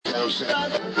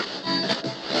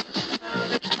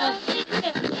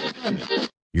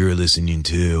You're listening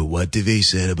to What DeVay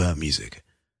Said About Music,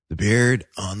 the Beard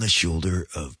on the Shoulder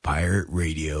of Pirate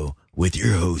Radio with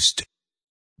your host,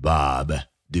 Bob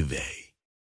DeVay,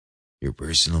 your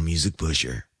personal music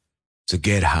pusher. So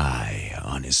get high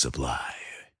on his supply.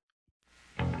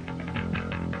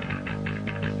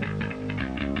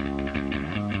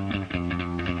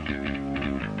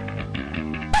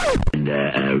 And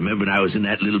remember when I was in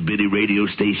that little bitty radio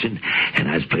station and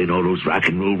I was playing all those rock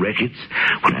and roll records?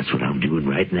 Well, that's what I'm doing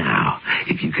right now.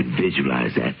 If you can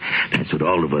visualize that, that's what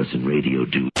all of us in radio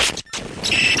do.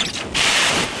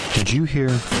 Did you hear?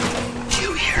 Did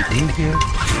you hear?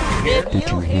 Did you hear? Did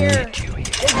you hear? Did you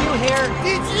hear?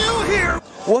 Did you hear?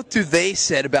 What do they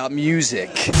said about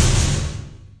music?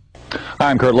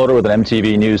 I'm Kurt Loder with an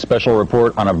MTV News special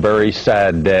report on a very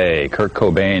sad day. Kurt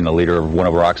Cobain, the leader of one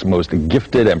of rock's most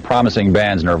gifted and promising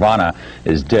bands, Nirvana,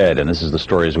 is dead, and this is the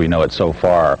story as we know it so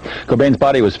far. Cobain's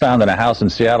body was found in a house in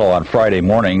Seattle on Friday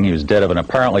morning. He was dead of an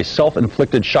apparently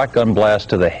self-inflicted shotgun blast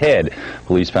to the head.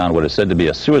 Police found what is said to be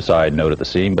a suicide note at the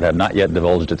scene, but have not yet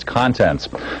divulged its contents.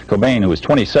 Cobain, who was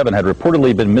 27, had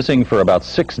reportedly been missing for about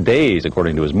 6 days,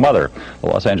 according to his mother. The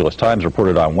Los Angeles Times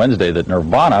reported on Wednesday that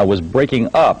Nirvana was breaking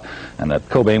up and that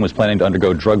Cobain was planning to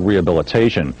undergo drug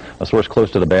rehabilitation. A source close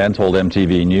to the band told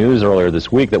MTV News earlier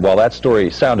this week that while that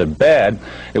story sounded bad,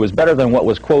 it was better than what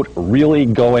was, quote, really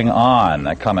going on.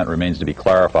 That comment remains to be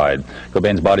clarified.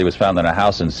 Cobain's body was found in a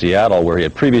house in Seattle where he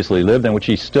had previously lived and which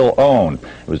he still owned.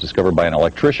 It was discovered by an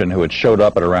electrician who had showed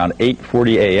up at around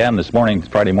 8:40 a.m. this morning,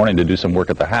 Friday morning, to do some work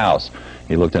at the house.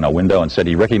 He looked in a window and said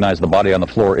he recognized the body on the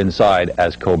floor inside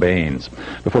as Cobain's.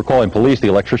 Before calling police, the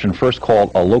electrician first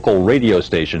called a local radio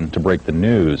station to break the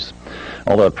news.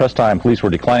 Although at press time, police were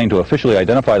declining to officially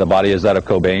identify the body as that of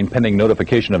Cobain, pending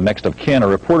notification of next of kin. A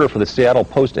reporter for the Seattle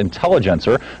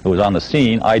Post-Intelligencer, who was on the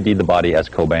scene, ID'd the body as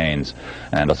Cobain's.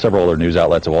 And several other news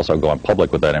outlets have also gone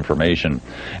public with that information.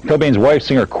 Cobain's wife,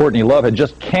 singer Courtney Love, had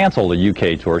just canceled a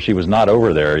UK tour. She was not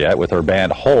over there yet with her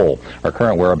band Hole. Her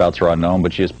current whereabouts are unknown,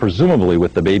 but she is presumably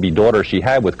with the baby daughter she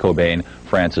had with Cobain,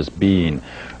 Frances Bean.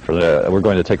 We're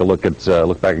going to take a look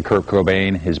back at Kurt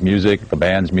Cobain, his music, the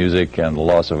band's music, and the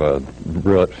loss of a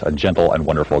gentle and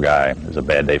wonderful guy. It was a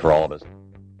bad day for all of us.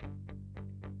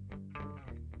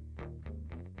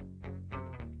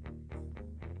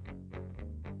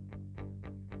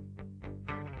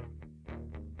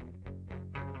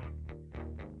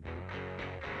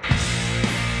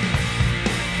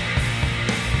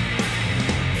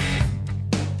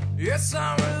 Yes,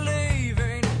 I'm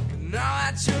relieving, now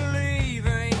that you're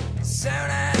leaving, soon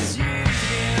as you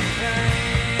get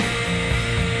paid.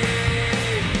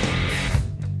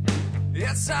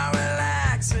 Yes, I'm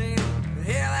relaxing,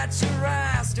 hear that you're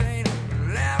resting,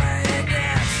 never you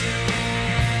get to.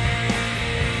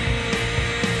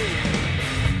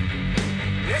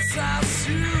 Yes, I'm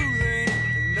soothing,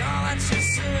 know that you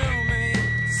soothe me,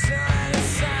 soon as you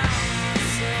sound myself.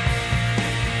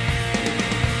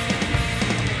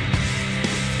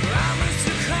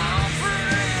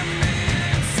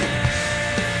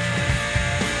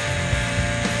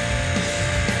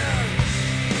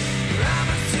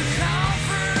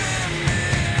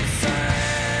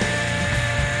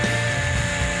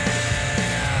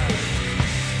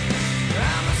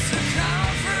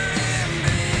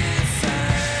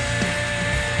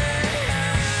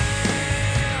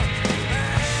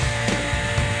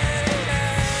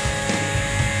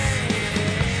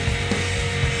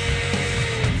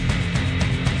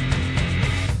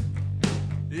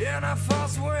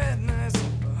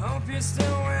 Still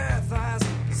with us,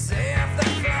 see if the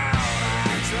cloud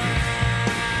I drown.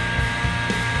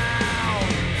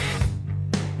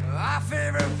 Our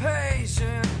favorite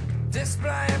patient,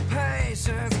 display of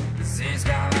patience, disease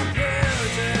got a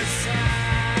Puget sound.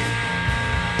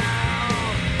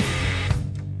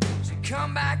 She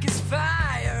come back as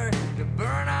fire to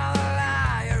burn all the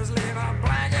liars, leave a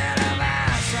blanket of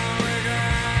ash on the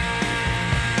ground.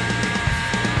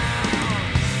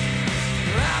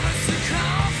 I was the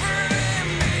comfort in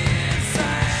me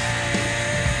inside.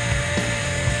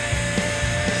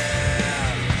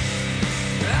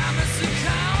 I miss the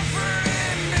comfort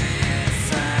in me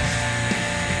inside.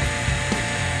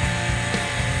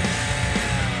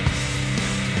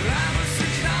 I miss the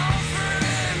comfort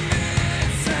in me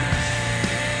inside.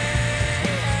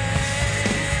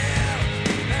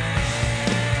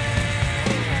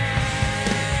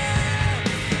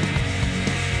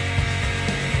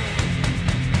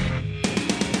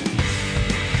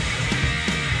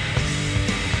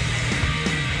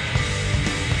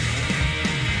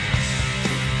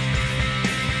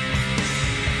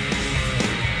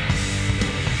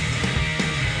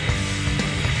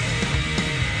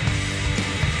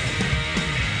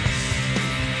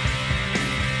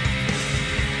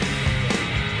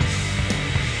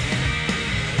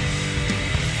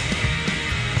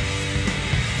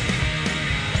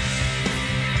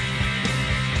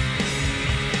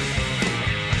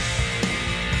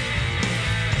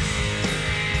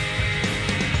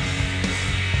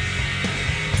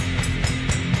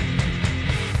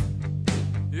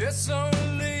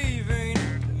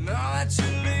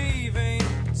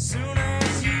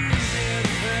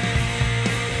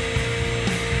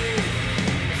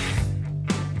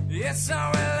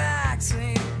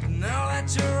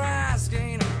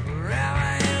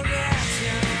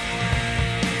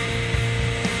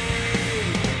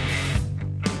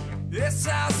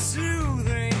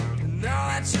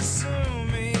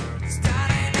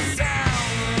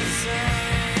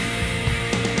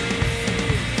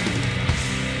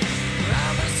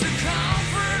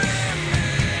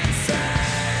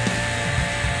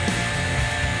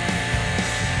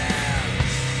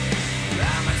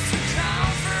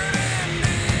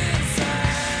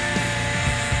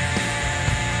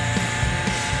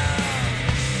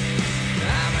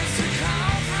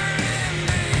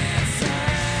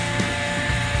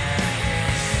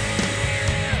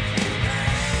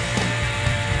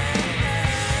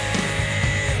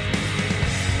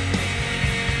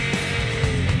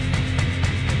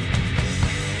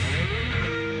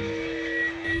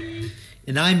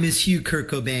 And I'm Miss Hugh Kurt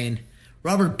Cobain.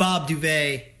 Robert Bob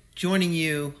Duvet joining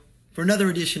you for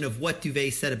another edition of What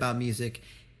Duvet Said About Music.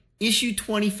 Issue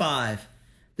 25,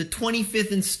 the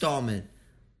 25th installment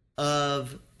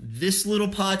of this little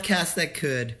podcast that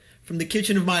could, from the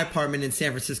kitchen of my apartment in San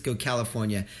Francisco,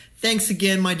 California. Thanks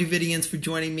again, my Duvetians, for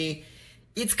joining me.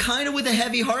 It's kind of with a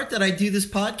heavy heart that I do this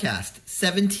podcast.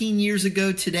 17 years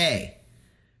ago today,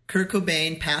 Kurt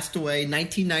Cobain passed away in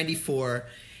 1994,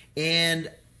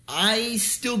 and I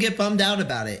still get bummed out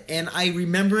about it. And I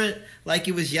remember it like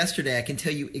it was yesterday. I can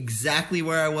tell you exactly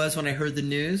where I was when I heard the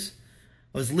news.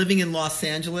 I was living in Los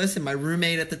Angeles, and my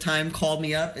roommate at the time called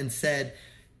me up and said,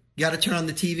 "You got to turn on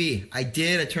the TV." I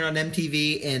did. I turned on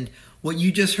MTV, and what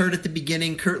you just heard at the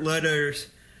beginning, Kurt Loder's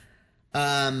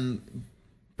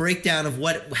breakdown of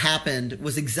what happened,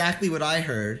 was exactly what I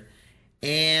heard.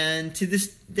 And to this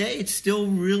day, it still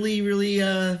really, really,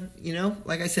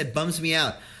 like I said, bums me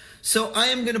out. So I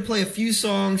am going to play a few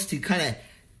songs to kind of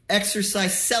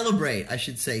celebrate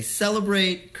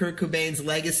Kurt Cobain's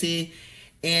legacy.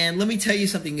 And let me tell you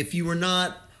something. If you were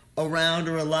not around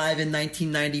or alive in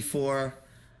 1994,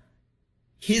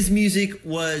 his music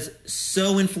was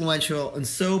so influential and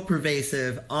so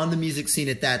pervasive on the music scene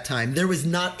at that time. There was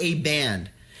not a band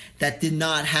that did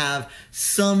not have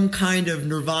some kind of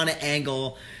Nirvana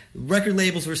angle. Record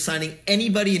labels were signing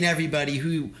anybody and everybody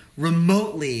who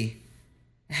remotely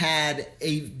had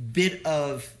a bit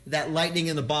of that lightning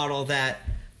in the bottle that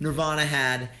Nirvana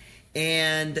had.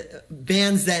 And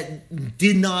bands that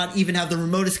did not even have the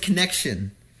remotest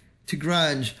connection to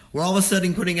grunge were all of a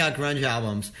sudden putting out grunge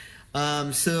albums.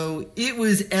 So it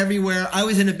was everywhere. I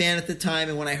was in a band at the time,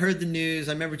 and when I heard the news,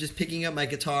 I remember just picking up my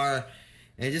guitar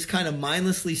and just kind of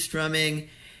mindlessly strumming.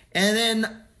 And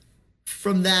then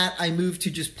from that, I moved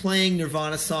to just playing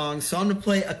Nirvana songs. So I'm going to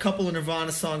play a couple of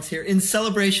Nirvana songs here in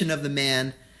celebration of the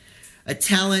man, a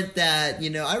talent that,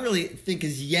 I really think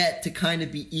is yet to kind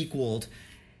of be equaled.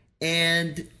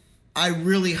 And I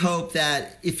really hope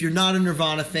that if you're not a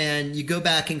Nirvana fan, you go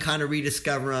back and kind of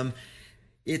rediscover them.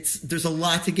 There's a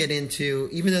lot to get into.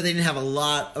 Even though they didn't have a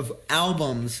lot of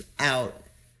albums out,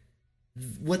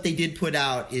 what they did put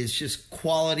out is just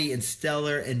quality and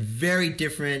stellar and very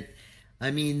different.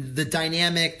 I mean, the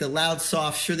dynamic, the loud,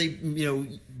 soft, sure they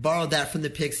borrowed that from the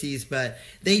Pixies, but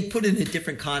they put it in a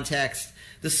different context.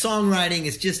 The songwriting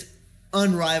is just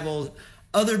unrivaled.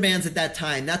 Other bands at that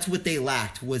time, that's what they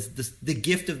lacked, was the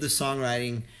gift of the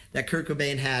songwriting that Kurt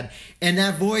Cobain had. And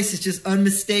that voice is just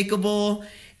unmistakable,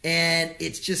 and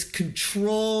it's just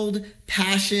controlled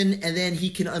passion, and then he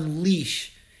can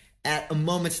unleash at a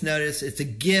moment's notice. It's a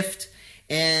gift.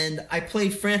 And I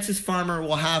played Frances Farmer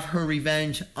Will Have Her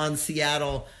Revenge on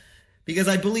Seattle because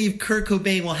I believe Kurt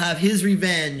Cobain will have his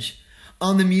revenge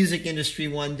on the music industry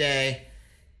one day.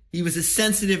 He was a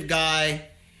sensitive guy,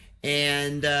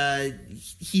 and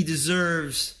he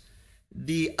deserves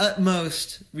the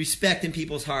utmost respect in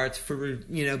people's hearts for,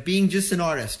 being just an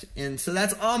artist. And so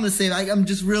that's all I'm going to say. I'm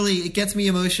just really, it gets me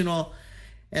emotional,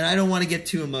 and I don't want to get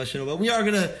too emotional. But we are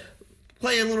going to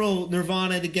play a little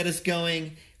Nirvana to get us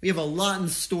going. We have a lot in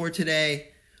store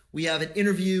today. We have an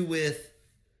interview with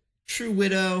True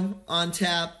Widow on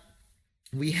tap.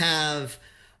 We have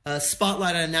a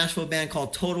spotlight on a Nashville band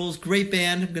called Totals. Great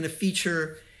band. I'm going to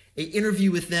feature an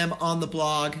interview with them on the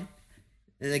blog.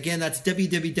 And again, that's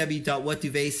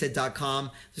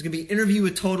www.whatduvetsaid.com. There's going to be an interview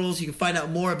with Totals. You can find out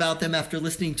more about them after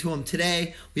listening to them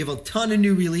today. We have a ton of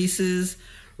new releases.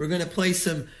 We're going to play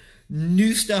some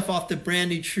new stuff off the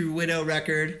brand new True Widow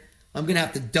record. I'm going to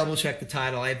have to double check the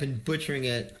title. I've been butchering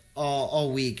it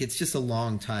all week. It's just a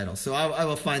long title. So I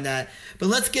will find that. But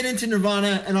let's get into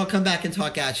Nirvana, and I'll come back and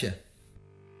talk at you.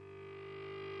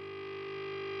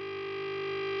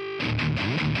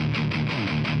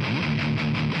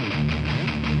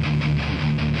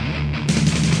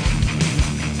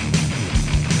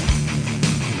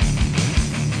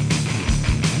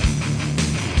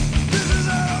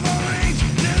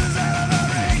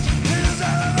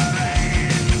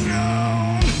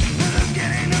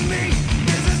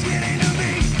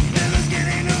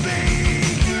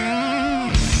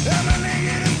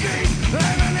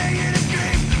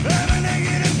 I'm a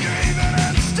negative creep and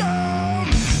I'm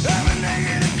stoned. I'm a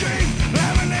negative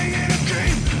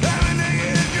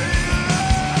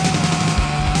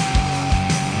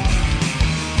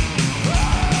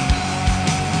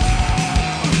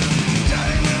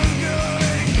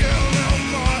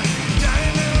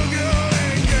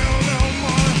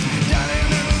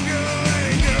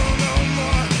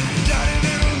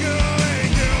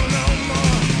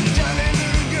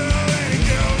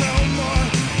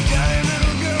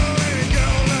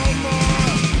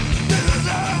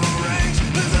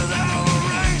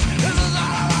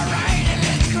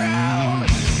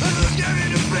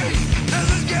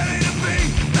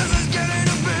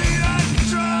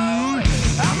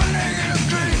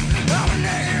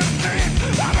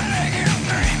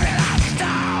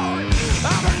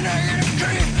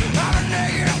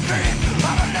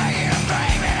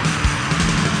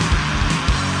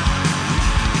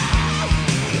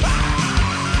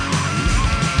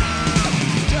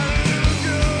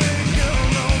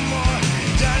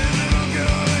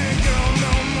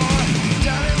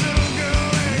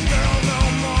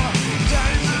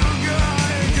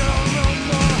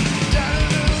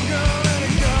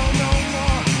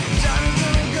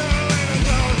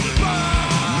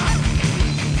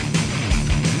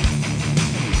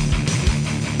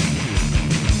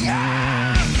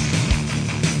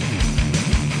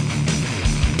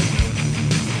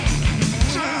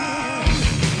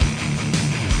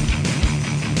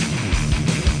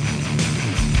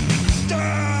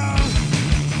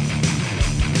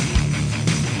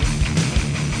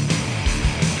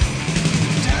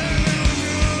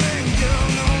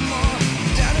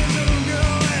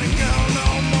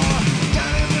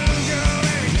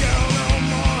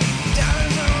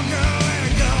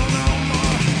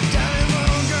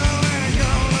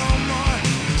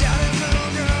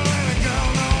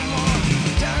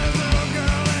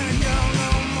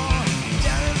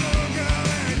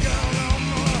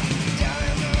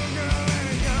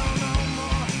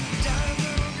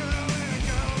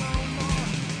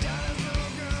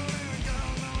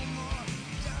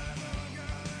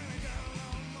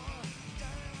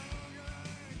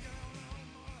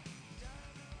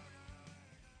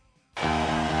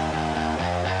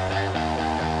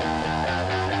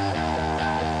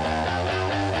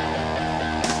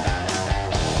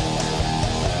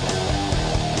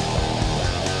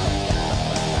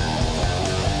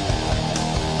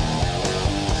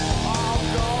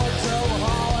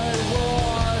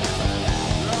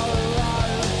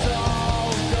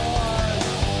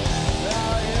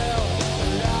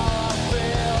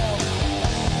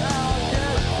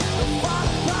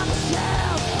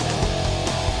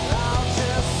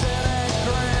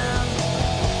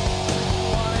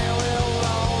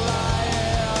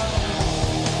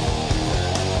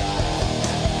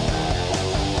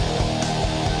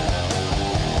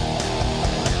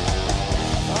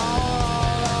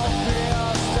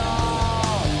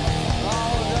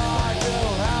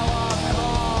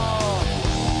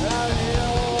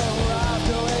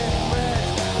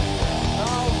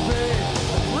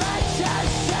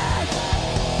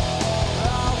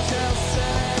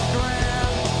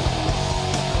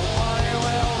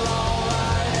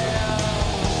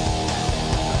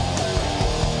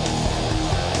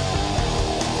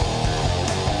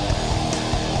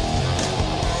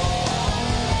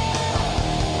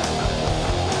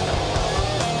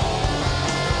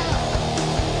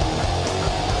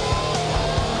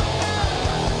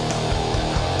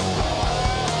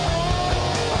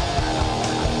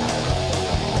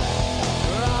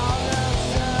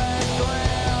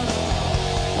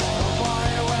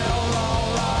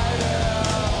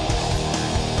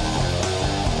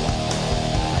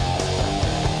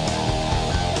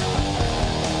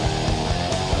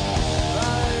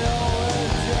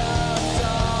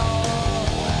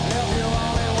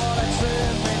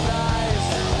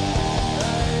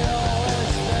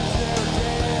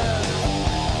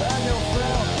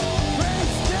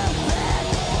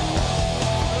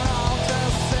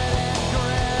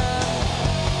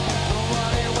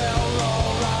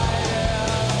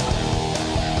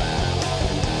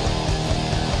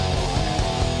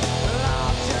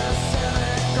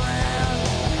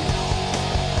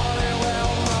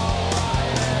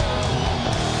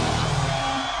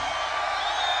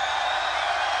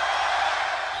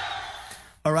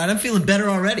I'm feeling better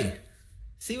already.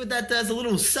 See what that does? A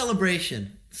little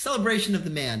celebration. Celebration of the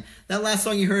man. That last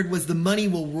song you heard was The Money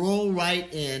Will Roll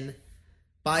Right In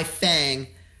by Fang.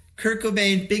 Kurt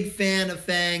Cobain, big fan of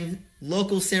Fang.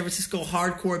 Local San Francisco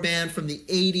hardcore band from the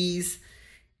 80s.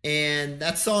 And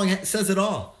that song says it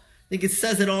all. I think it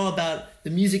says it all about the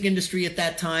music industry at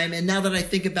that time. And now that I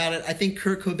think about it, I think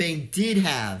Kurt Cobain did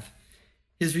have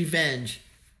his revenge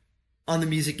on the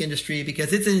music industry,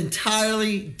 because it's an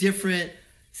entirely different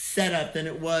setup than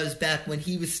it was back when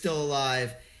he was still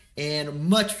alive, and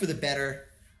much for the better.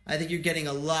 I think you're getting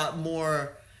a lot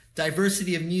more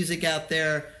diversity of music out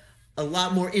there, a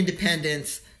lot more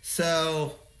independence.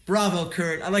 So bravo,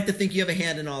 Kurt. I'd like to think you have a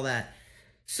hand in all that.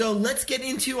 So let's get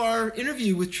into our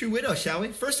interview with True Widow, shall we?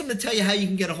 First, I'm going to tell you how you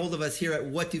can get a hold of us here at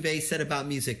What Duvet Said About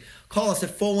Music. Call us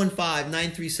at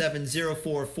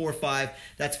 415-937-0445.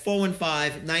 That's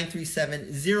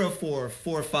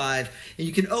 415-937-0445. And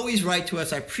you can always write to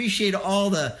us. I appreciate all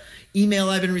the email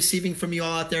I've been receiving from you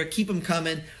all out there. Keep them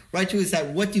coming. Write to us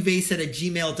at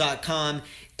whatduvetsaid@gmail.com,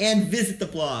 and visit the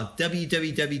blog,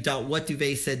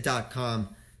 www.whatduvetsaid.com. Is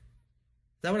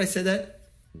that what I said that?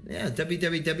 Yeah,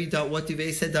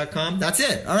 www.whatduvetsaid.com. That's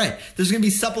it. All right. There's going to be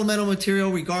supplemental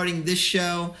material regarding this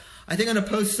show. I think I'm going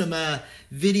to post some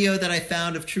video that I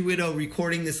found of True Widow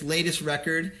recording this latest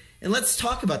record. And let's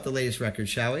talk about the latest record,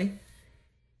 shall we?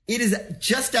 It is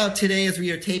just out today as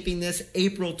we are taping this,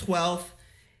 April 12th.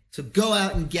 So go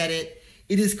out and get it.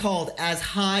 It is called As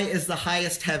High as the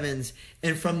Highest Heavens,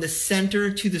 and From the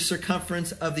Center to the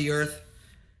Circumference of the Earth.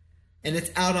 And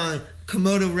it's out on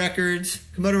Komodo Records.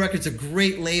 Komodo Records is a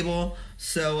great label.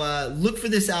 So look for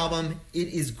this album. It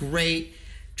is great.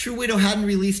 True Widow hadn't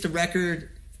released a record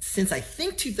since, I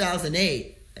think,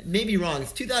 2008. Maybe wrong.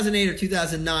 It's 2008 or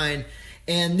 2009.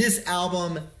 And this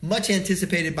album, much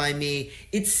anticipated by me,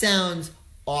 it sounds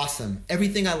awesome.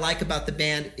 Everything I like about the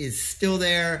band is still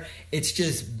there. It's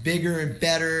just bigger and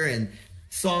better, and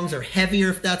songs are heavier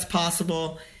if that's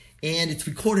possible. And it's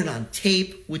recorded on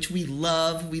tape, which we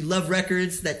love. We love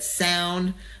records that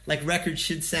sound like records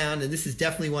should sound, and this is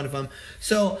definitely one of them.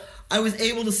 So I was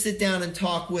able to sit down and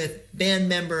talk with band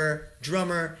member,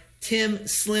 drummer Tim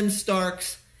Slim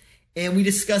Starks, and we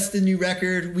discussed the new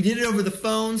record. We did it over the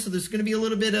phone, so there's going to be a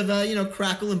little bit of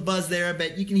crackle and buzz there,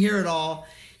 but you can hear it all.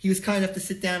 He was kind enough to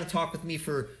sit down and talk with me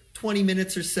for 20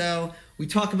 minutes or so. We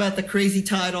talk about the crazy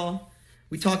title.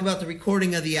 We talk about the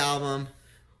recording of the album.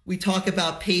 We talk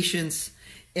about patience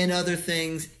and other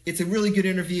things. It's a really good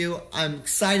interview. I'm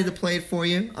excited to play it for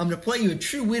you. I'm going to play you a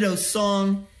True Widow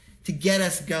song to get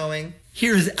us going.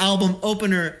 Here is album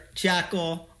opener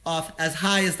Jackal off As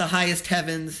High as the Highest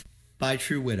Heavens by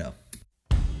True Widow.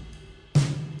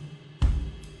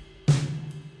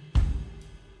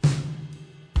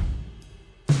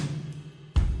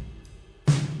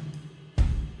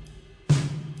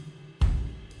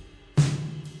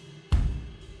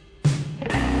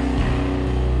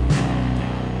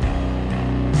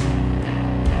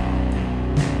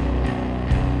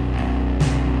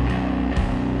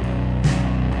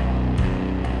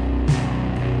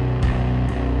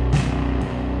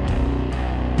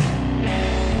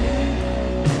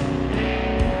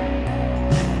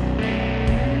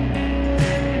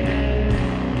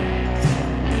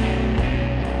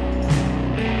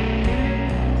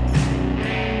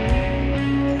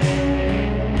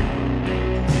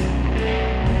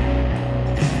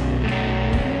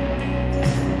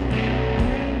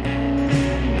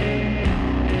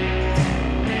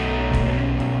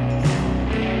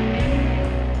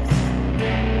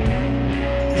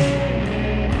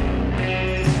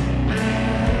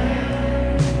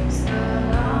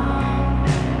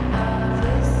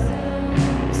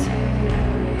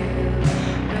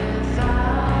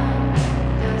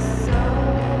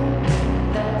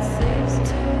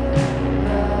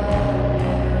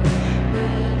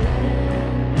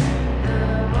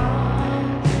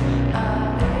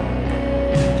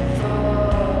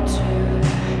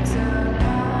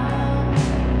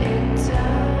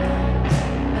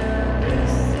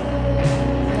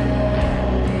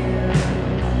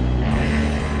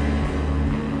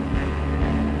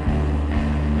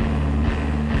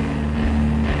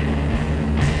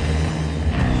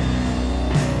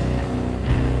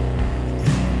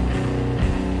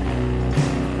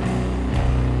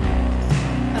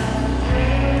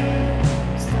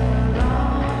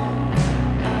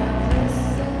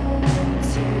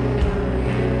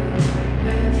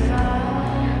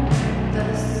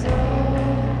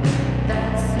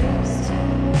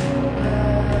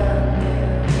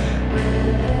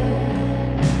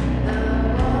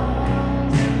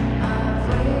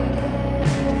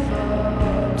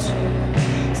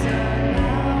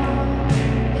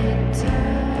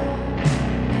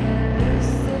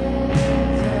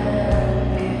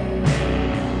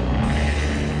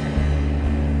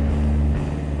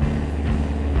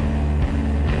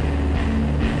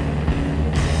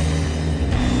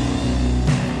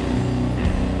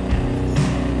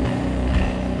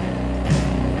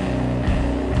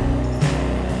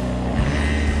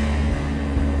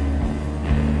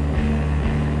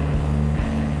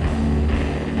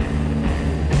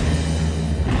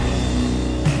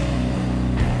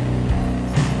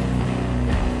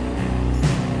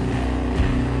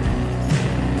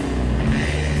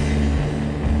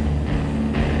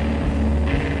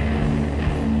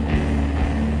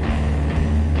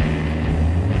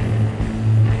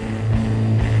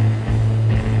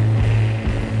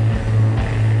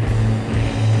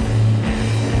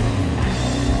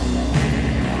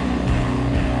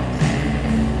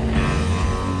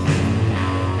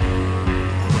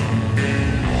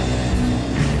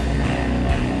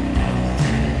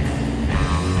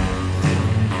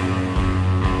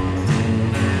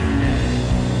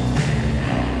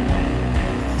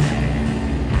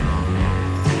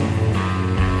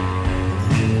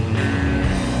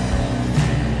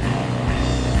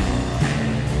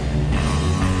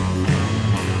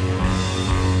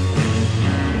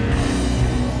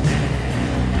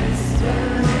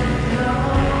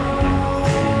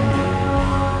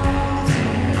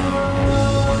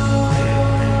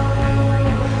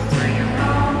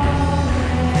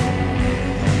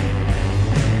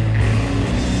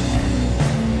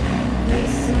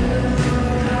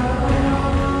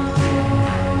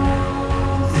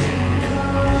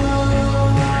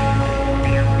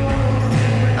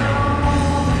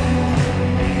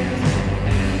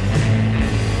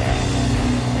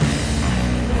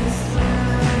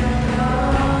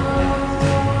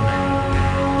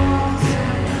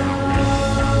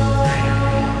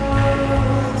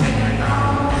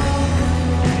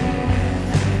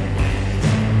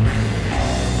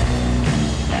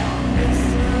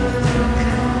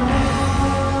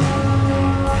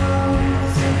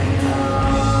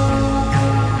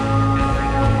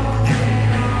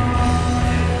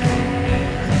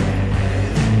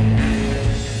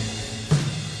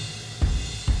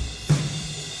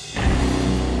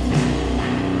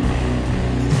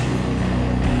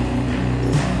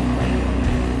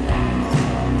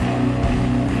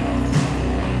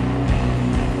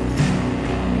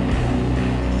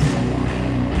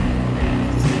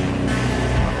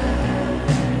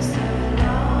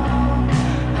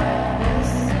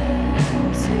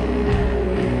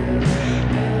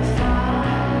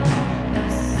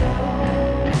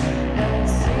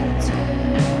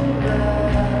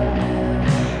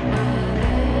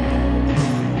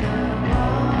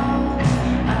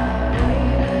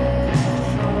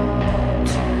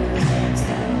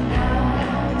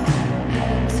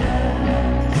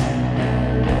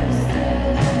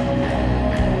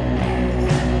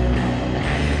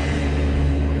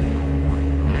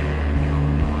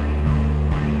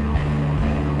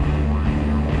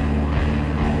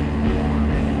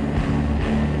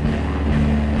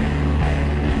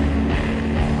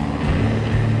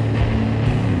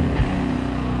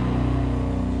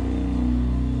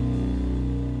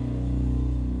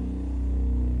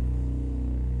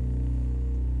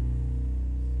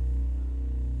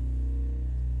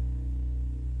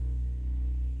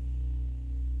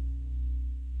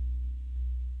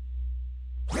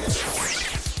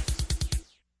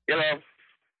 Hello.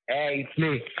 Hey, it's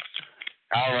me.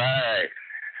 All right.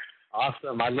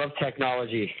 Awesome. I love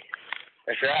technology.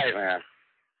 That's right, man.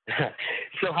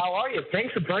 So how are you?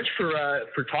 Thanks a bunch for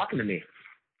talking to me.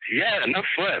 Yeah, no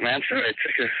sweat, man. Sorry it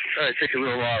took a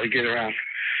little while to get around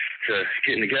to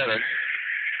getting together.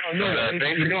 Oh, no.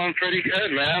 Things are going pretty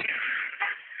good, man.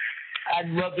 I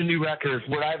love the new record.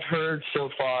 What I've heard so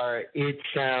far, it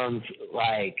sounds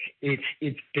like it's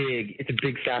big. It's a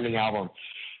big sounding album.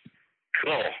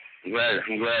 Cool.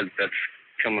 I'm glad that's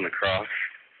coming across.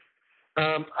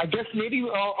 I guess maybe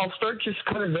I'll start just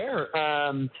kind of there.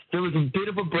 There was a bit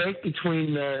of a break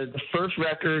between the first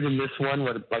record and this one,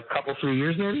 what, like a couple, 3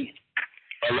 years maybe?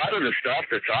 A lot of the stuff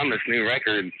that's on this new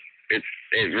record, it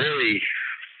really,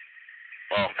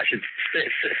 well, I should say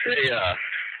a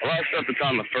lot of stuff that's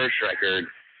on the first record,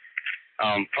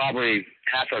 probably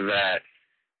half of that,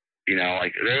 you know,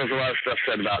 like there was a lot of stuff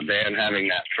said about Dan having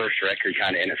that first record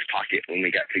kind of in his pocket when we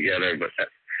got together, but that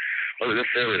wasn't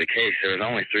necessarily the case. There was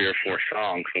only 3 or 4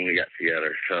 songs when we got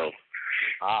together, so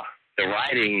the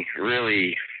writing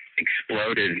really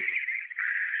exploded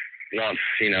once,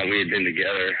 you know, we had been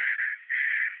together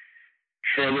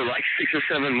for like 6 or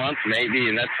 7 months maybe,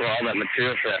 and that's where all that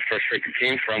material for that first record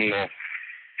came from. Well,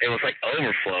 it was like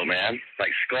overflow, man.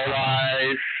 Like Skull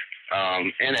Eyes,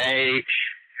 NH.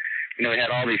 You know, we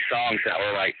had all these songs that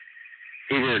were like,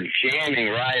 we were jamming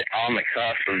right on the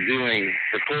cusp of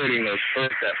recording that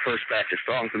first batch of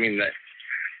songs. I mean, that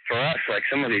for us, like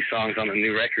some of these songs on the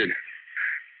new record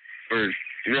were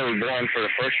really born for the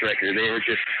first record. They were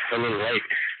just a little late.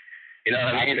 You know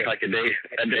what I mean? It's like a day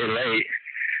late.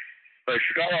 But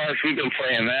Skull Eyes, we've been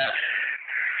playing that.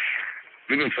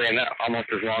 We've been playing that almost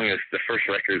as long as the first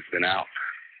record's been out.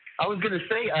 I was going to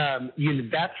say, you know,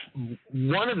 that's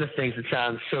one of the things that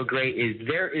sounds so great is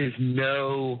there is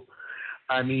no,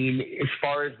 I mean, as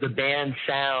far as the band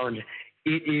sound,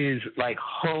 it is like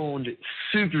honed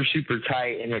super, super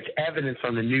tight, and it's evidence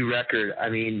on the new record. I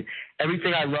mean,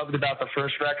 everything I loved about the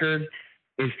first record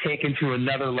is taken to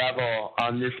another level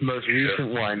on this most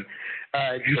recent one.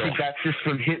 Do you think that's just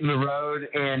from hitting the road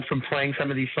and from playing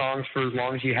some of these songs for as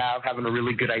long as you have, having a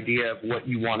really good idea of what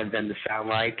you wanted them to sound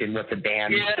like and what the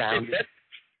band sounds?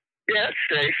 Yeah, that's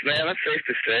safe, man. That's safe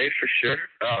to say, for sure.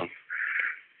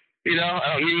 You know,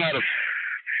 you might have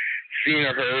seen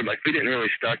or heard, like, we didn't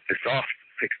really start this off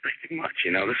expecting much,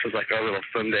 you know. This was like our little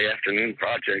Sunday afternoon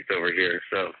project over here.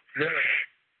 So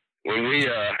when we,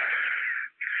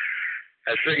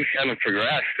 as things kind of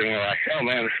progressed, and we're like, oh,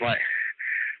 man, this might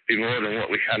be more than what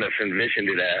we kind of envisioned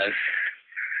it as.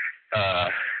 I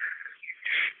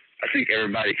think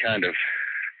everybody kind of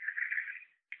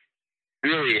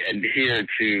really adhered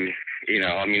to, you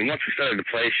know, I mean, once we started to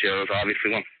play shows,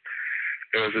 obviously once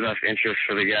there was enough interest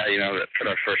for the guy, you know, that put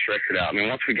our first record out. I mean,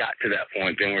 once we got to that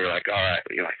point, then we were like, all right,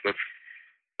 you know, let's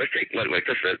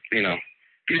you know,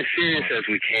 get as serious as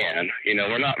we can. You know,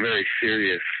 we're not very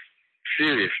serious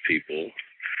people.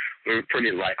 We're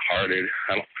pretty lighthearted.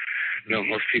 I don't know,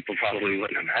 most people probably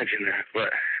wouldn't imagine that,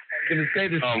 but I was going to say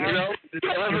this. You know,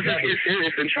 let's just get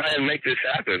serious and try and make this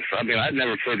happen. So, I mean, I'd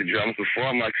never played the drums before.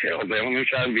 I'm like, hell, man, let me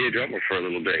try and be a drummer for a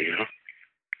little bit, you know?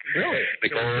 Really?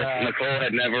 Nicole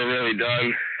had never really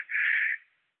done,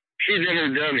 she's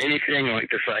never done anything like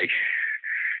this, like,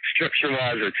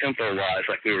 structure-wise or tempo-wise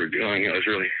like we were doing. It was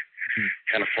really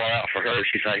kind of far out for her.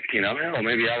 She's like, you know, hell,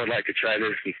 maybe I would like to try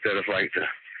this instead of, like, the,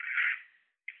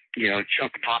 you know,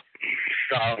 chunk pop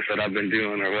styles that I've been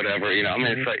doing or whatever, you know. I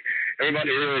mean, it's like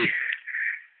everybody really,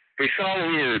 we saw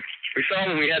when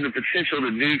we had the potential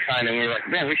to do kind of, and we were like,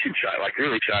 man, we should try, like,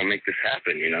 really try and make this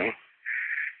happen, you know.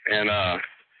 And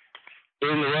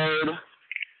in the road,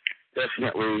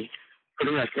 definitely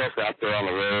putting ourselves out there on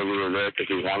the road. We were there because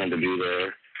we wanted to be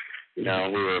there. You know,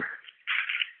 we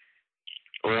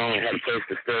only had a place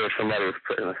to stay if somebody was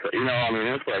putting us, you know, I mean,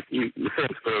 it's like, the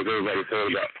same stories everybody's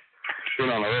heard about being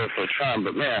on the road for a time,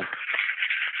 but man,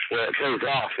 where it pays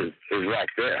off is right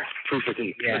there. Proof is in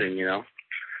the pudding, you know.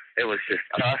 It was just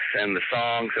us and the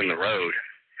songs and the road.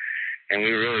 And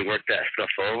we really worked that stuff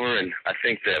over, and I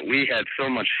think that we had so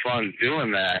much fun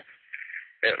doing that,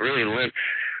 it really lent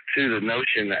to the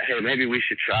notion that, hey, maybe we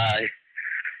should try.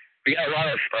 We got a lot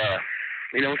of,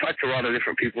 you know, we talked to a lot of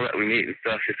different people that we meet and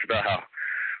stuff just about how,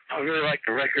 I really like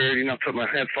the record, you know, put my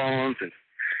headphones and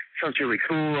sounds really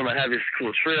cool, and I have this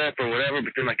cool trip or whatever,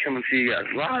 but then I come and see you guys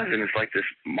live, and it's like this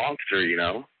monster, you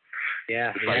know?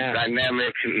 Yeah. It's like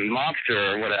dynamic and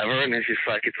monster or whatever, and it's just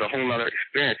like, it's a whole other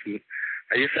experience. And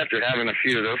I guess after having a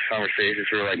few of those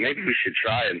conversations, we were like, maybe we should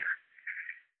try, and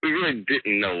we really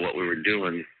didn't know what we were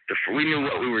doing. We knew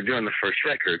what we were doing the first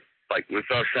record, like with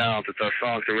our sounds, with our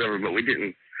songs or whatever, but we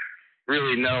didn't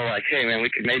really know, like, hey, man,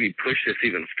 we could maybe push this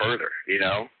even further, you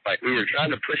know? Like, we were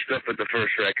trying to push stuff with the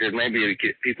first record, maybe to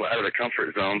get people out of their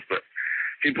comfort zones, but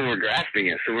people were grasping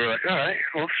it. So we were like, all right,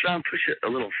 well, let's try and push it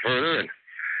a little further. And,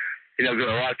 you know,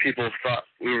 a lot of people thought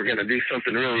we were going to do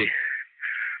something really,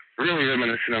 really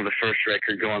reminiscent of the first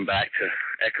record, going back to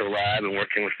Echo Lab and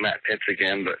working with Matt Pitts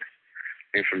again. But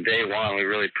I mean, from day one, we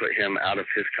really put him out of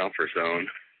his comfort zone.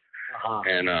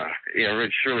 And, you know,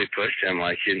 Rich really pushed him.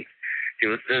 Like,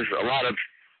 there's a lot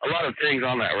of things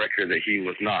on that record that he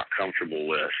was not comfortable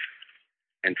with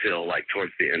until, like,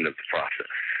 towards the end of the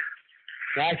process.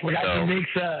 That's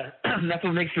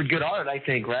what makes for good art, I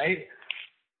think, right?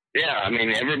 Yeah, I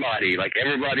mean, everybody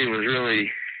was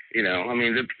really, you know, I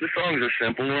mean, the songs are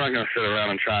simple. We're not going to sit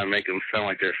around and try and make them sound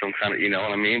like they're some kind of, you know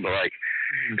what I mean? But, like,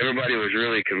 everybody was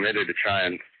really committed to try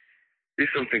and do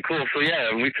something cool. So,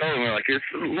 yeah, and we told them, we're like, it's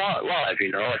live,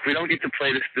 you know? Like, we don't get to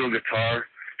play the steel guitar.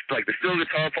 Like, the steel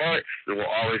guitar part will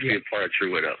always be a part of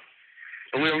True Widow.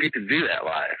 But we don't get to do that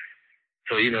live.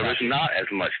 So, you know, there's not as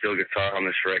much steel guitar on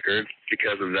this record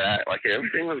because of that. Like,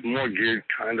 everything was more geared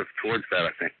kind of towards that,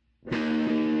 I think.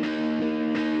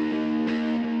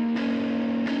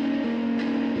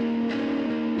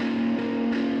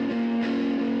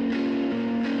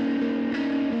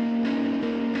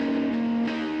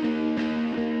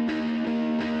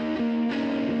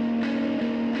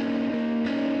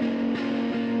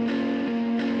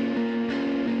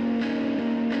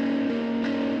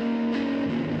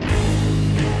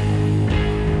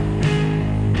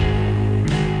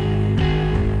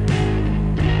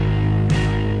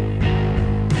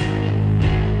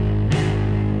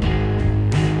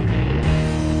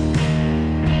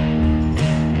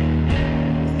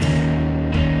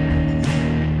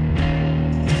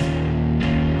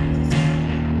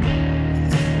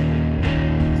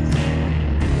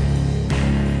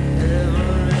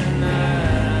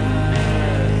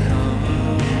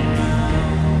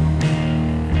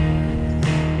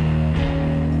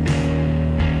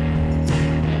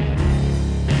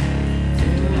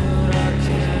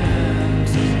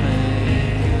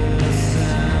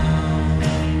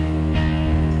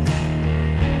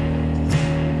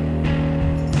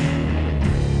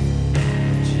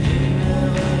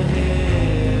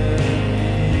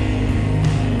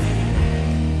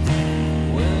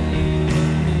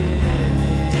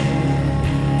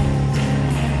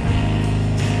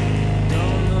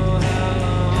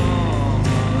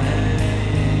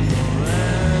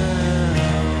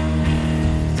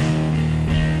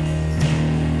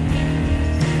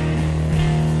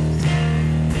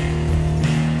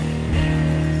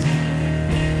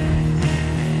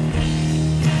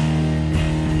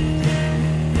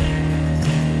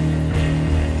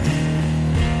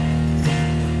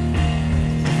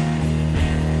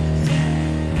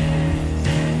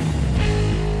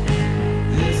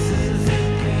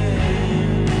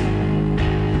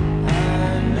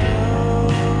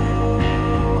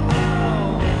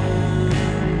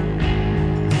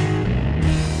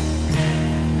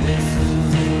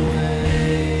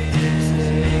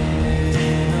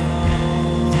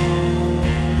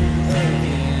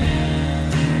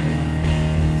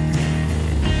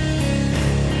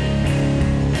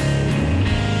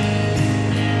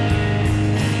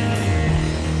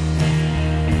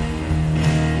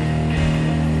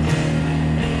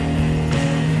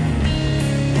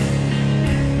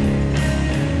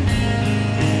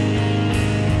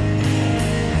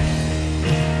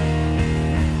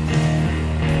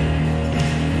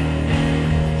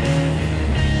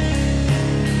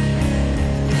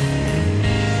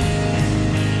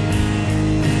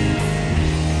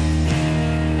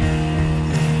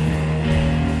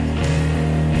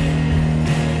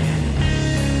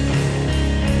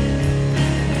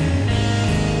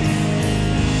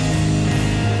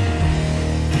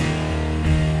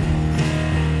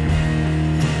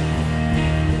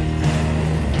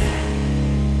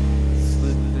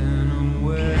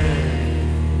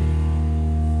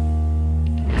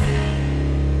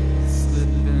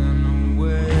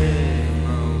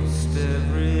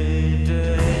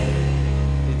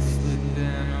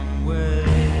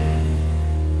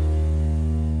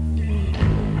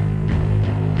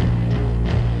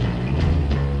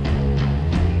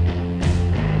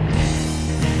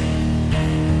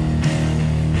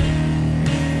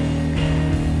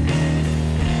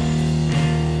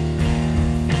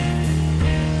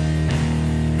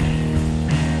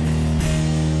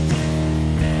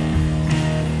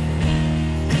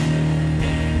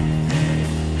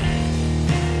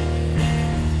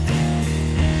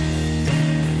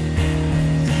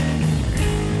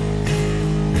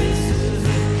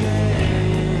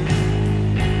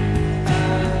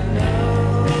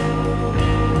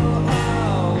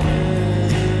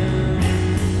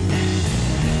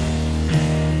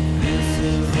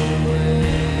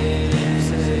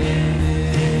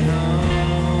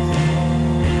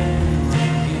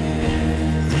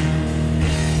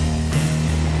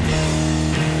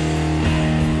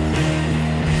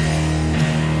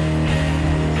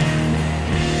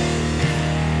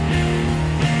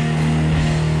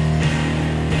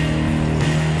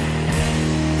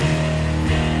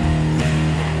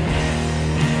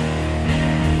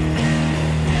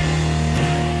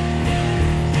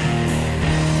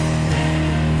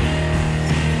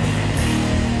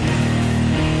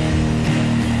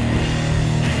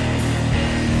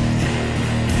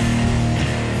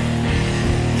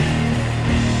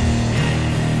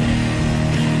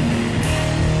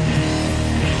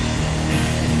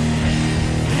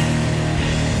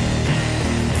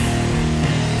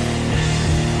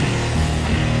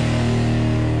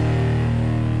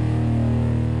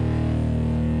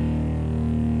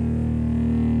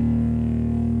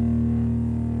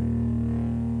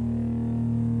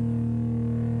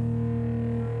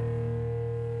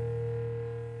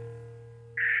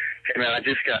 man.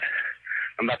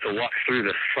 I'm about to walk through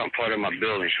the front part of my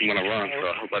building. I'm going to run, so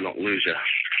I hope I don't lose you.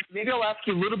 Maybe I'll ask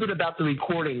you a little bit about the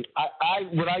recording.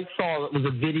 What I saw was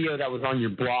a video that was on your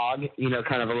blog,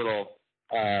 kind of a little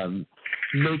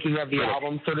making of the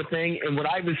album sort of thing. And what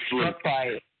I was struck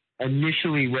by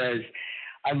initially was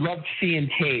I loved seeing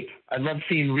tape. I loved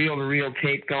seeing reel-to-reel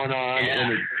tape going on. Yeah.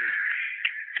 And it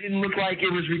didn't look like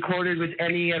it was recorded with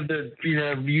any of the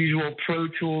usual Pro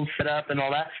Tools set up and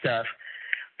all that stuff.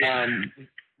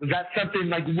 Was that something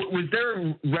like, was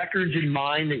there records in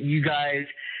mind that you guys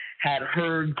had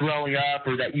heard growing up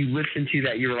or that you listened to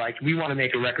that you were like, we want to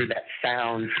make a record that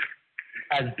sounds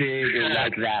as big or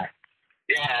like that?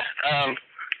 Yeah.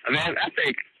 Man, I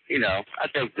think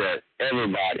that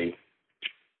everybody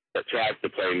that tries to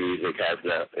play music has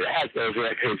those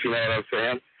records, you know what I'm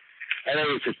saying? I think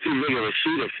it's just too big of a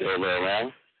shoe to fill there,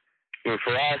 man. I mean,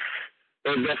 for us,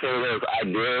 there's definitely those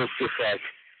ideas, just like,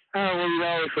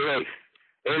 it's like,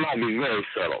 it might be very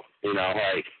subtle,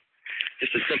 like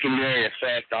just a secondary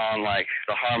effect on like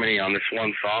the harmony on this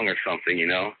one song or something,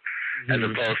 as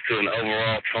opposed to an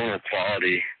overall tonal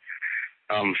quality.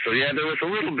 So yeah, there was a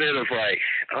little bit of like,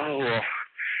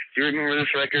 do you remember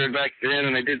this record back then?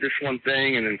 And they did this one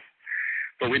thing,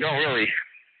 but we don't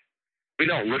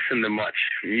listen to much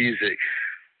music.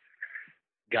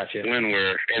 Gotcha. When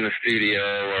we're in the studio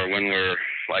or when we're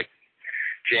like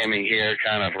jamming here,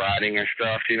 kind of writing and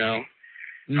stuff,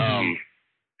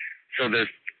 So there's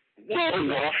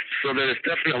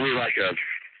definitely like there's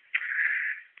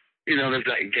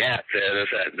that gap there,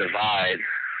 there's that divide,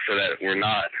 so that we're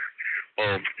not,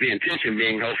 or the intention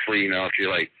being, hopefully, if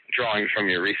you're like drawing from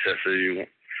your recesses,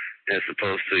 as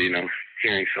opposed to,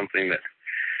 hearing something that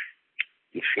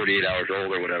is 48 hours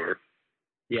old or whatever.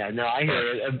 Yeah, no, I hear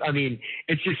it. I mean,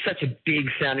 it's just such a big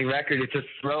sounding record. It's a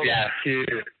throwback to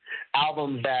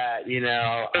albums that, it's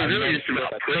really just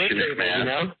about pushing it,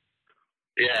 man.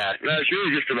 Yeah, no, it's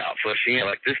really just about pushing it.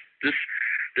 Like this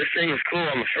thing was cool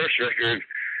on the first record.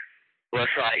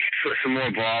 Let's like put some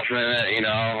more balls in it,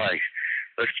 like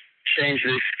let's change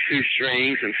these two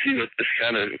strings and see what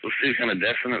kind of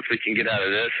dissonance we can get out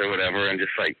of this or whatever, and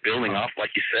just like building off,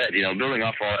 like you said, building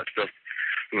off all that stuff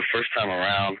from the first time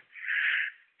around.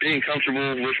 Being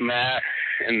comfortable with Matt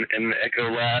and the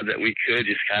Echo Lab that we could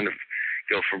just kind of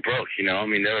go for broke, I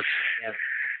mean, there was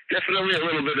definitely a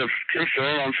little bit of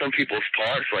concern on some people's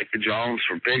parts, like the drums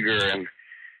were bigger, and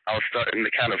I was starting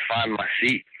to kind of find my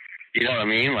seat. You know what I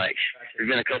mean? Like, it's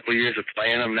been a couple of years of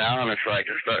playing them now, and it's like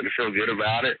I'm starting to feel good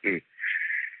about it, and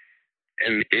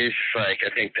it's like I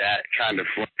think that kind of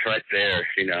flipped right there,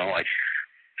 like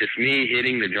just me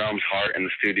hitting the drums hard in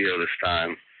the studio this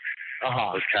time.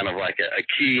 Was kind of like a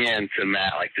key in to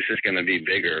Matt, like this is going to be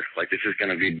bigger, like this is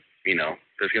going to be,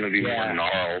 there's going to be more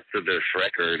gnarl to this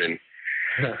record, and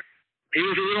he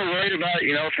was a little worried about it,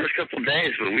 the first couple of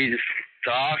days, but we just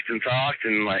talked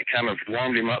and like kind of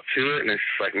warmed him up to it, and it's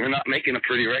like, we're not making a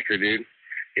pretty record, dude.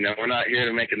 We're not here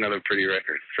to make another pretty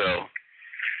record. So,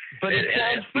 but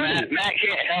Matt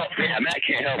can't help. Yeah, Matt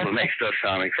can't help but make stuff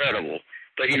sound incredible.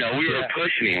 But we were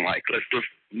pushing him, like let's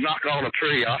knock all the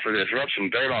pretty off of this, rub some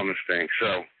dirt on this thing.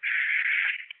 So,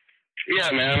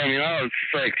 yeah, man. I mean, it's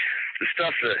just like the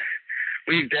stuff that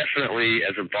we definitely,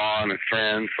 as a bond and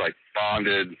friends, like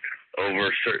bonded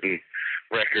over certain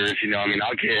records. I mean,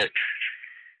 I'll get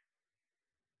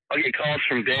calls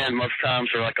from Dan most times,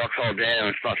 or like I'll call Dan and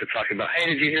it's not to talk about, hey,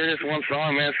 did you hear this one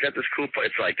song, man? It's got this cool part.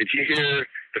 It's like, did you hear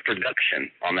the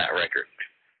production on that record?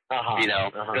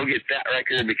 Go get that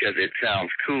record because it sounds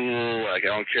cool. Like,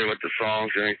 I don't care what the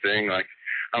songs or anything. Like,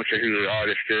 I don't care who the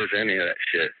artist is, any of that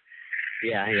shit.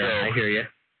 Yeah, I hear you.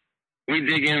 We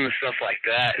dig into stuff like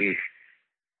that, and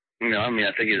I mean,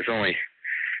 I think it's only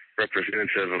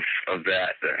representative of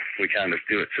that we kind of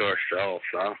do it to ourselves.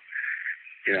 So,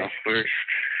 we're.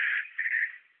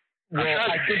 I'm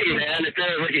trying to see, man, if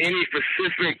there's like any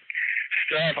specific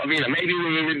stuff. I mean, maybe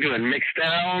when we were doing mix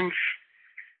downs,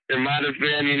 there might have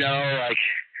been, like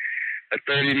a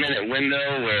 30-minute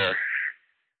window where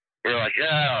we're like,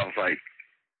 like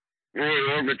Roy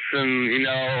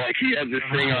Orbison, like he had this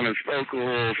thing on his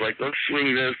vocals, like let's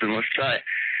swing this and let's try it.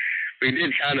 We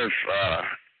did kind of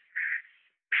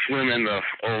swim in the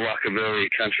old rockabilly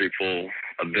country pool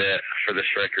a bit for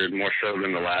this record, more so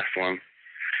than the last one,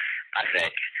 I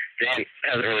think. Dan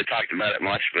hasn't really talked about it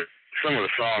much, but some of the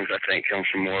songs, I think, come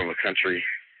from more of a country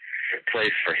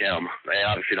place for him. They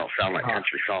obviously don't sound like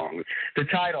country songs. The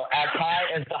title, As High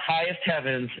as the Highest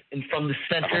Heavens and From the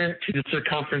Center to the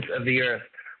Circumference of the Earth.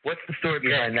 What's the story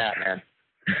behind that, man?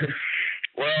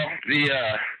 Well,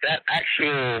 that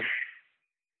actual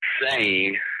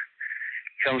saying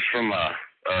comes from a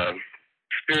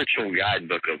spiritual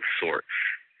guidebook of sorts.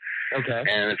 Okay.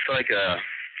 And it's like a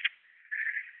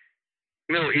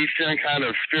Middle Eastern kind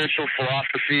of spiritual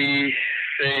philosophy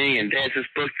thing, and Dan's this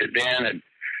book that Dan had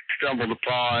stumbled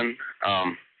upon.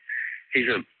 He's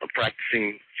a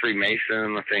practicing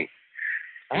Freemason, I think.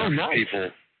 Oh, nice. People.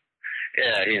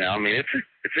 Yeah, you know, I mean,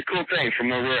 it's a cool thing from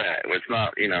where we're at. It's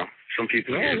not, you know, some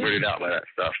people get weirded out by that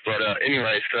stuff. But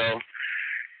anyway, so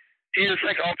he has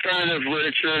like alternative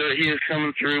literature that he is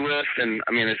coming through with, and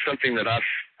I mean, it's something that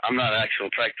I'm not an actual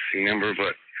practicing member,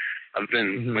 but I've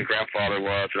been, my grandfather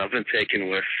was, and I've been taken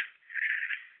with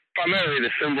primarily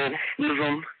the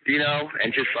symbolism, you know,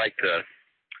 and just like the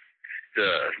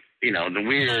you know, the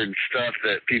weird stuff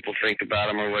that people think about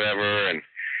him or whatever. And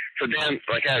so Dan,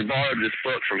 like, I had borrowed this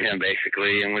book from him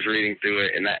basically and was reading through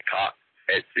it, and that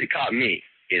it caught me,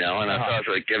 you know, and I thought I was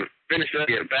like, finished it,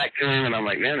 get it back to him, and I'm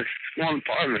like, man, this is one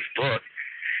part of this book.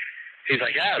 He's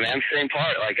like, yeah, man, same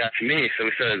part, like, got to me. So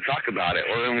we started to talk about it.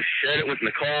 Well, then we shared it with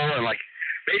Nicole, and like,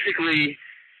 basically,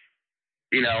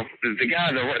 you know, the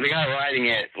guy writing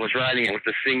it was writing it with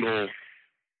a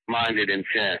single-minded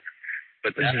intent.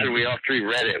 But after we all three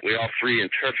read it, we all three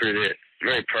interpreted it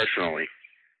very personally.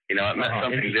 You know, it meant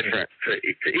something different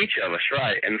to each of us,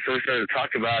 right? And so we started to talk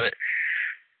about it.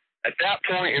 At that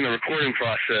point in the recording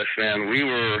process, man, we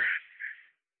were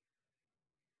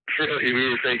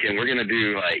thinking we're going to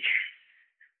do, like,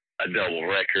 a double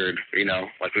record, you know,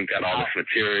 like we've got all this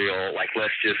material, like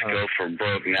let's just go for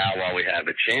broke now while we have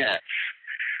a chance.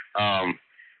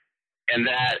 And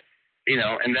that, you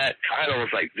know, and that title was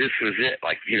like, this was it,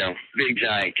 like, you know, Big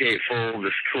Giant Gatefold,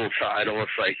 this cool title.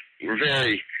 It's like,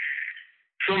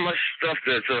 so much stuff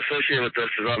that's associated with us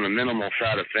is on the minimal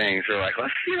side of things. They're like,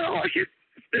 let's, you know, like,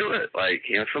 do it. Like,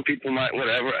 you know, some people might,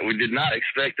 whatever. We did not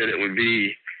expect that it would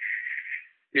be,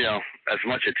 you know, as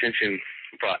much attention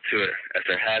brought to it as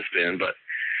there has been. But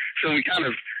so we kind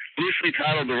of loosely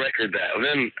titled the record that. And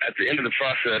then at the end of the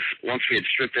process, once we had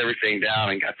stripped everything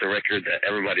down and got the record that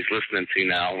everybody's listening to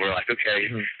now, we're like, okay,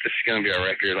 this is going to be our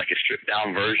record, like a stripped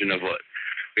down version of what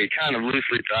we kind of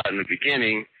loosely thought in the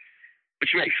beginning,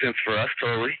 which makes sense for us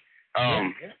totally.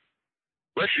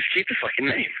 Let's just keep the fucking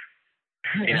name.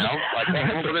 You know, like,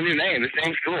 with a new name. This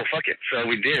name's cool. Fuck it. So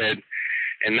we did.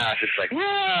 And now it's just like,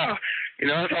 wow. You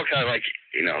know, it's all kind of like,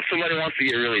 you know, if somebody wants to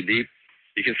get really deep,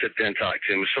 you can sit there and talk to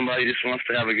them. If somebody just wants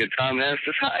to have a good time, man, it's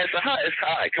just high. It's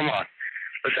high. Come on.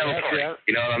 Let's have a party.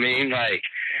 You know what I mean? Like,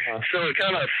 so it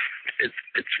kind of,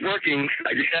 it's working,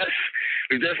 I guess.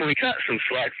 We've definitely got some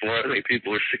slack for it. I think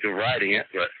people are sick of writing it,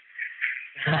 but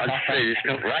I'd say just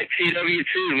don't write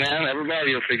TW2, man.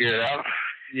 Everybody will figure it out.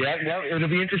 Yeah, no, it'll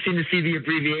be interesting to see the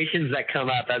abbreviations that come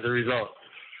up as a result.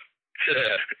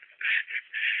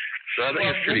 So I think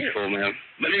it's pretty cool, man.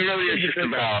 But it really is just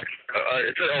about,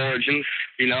 it's origins,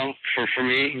 you know, for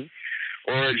me.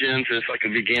 Origins is like a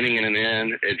beginning and an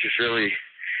end. It just really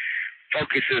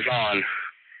focuses on,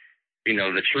 you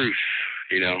know, the truth,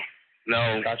 you know.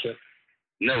 No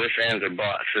ifs, ands, or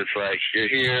buts. It's like you're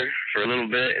here for a little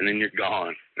bit and then you're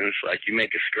gone. And it's like you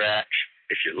make a scratch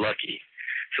if you're lucky.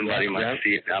 Somebody might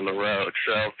see it down the road.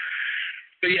 So,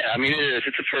 but yeah, I mean, it's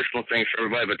a personal thing for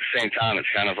everybody, but at the same time, it's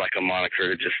kind of like a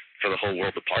moniker just for the whole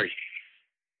world to party.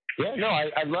 Yeah, no,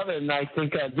 I love it, and I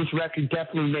think this record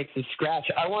definitely makes a scratch.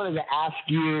 I wanted to ask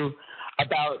you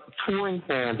about touring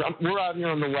plans. We're out here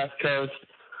on the West Coast.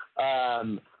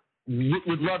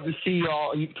 Would love to see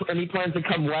y'all. Any plans to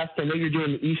come west? I know you're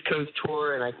doing the East Coast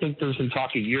tour, and I think there's some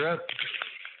talk of Europe.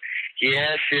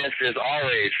 Yes, there's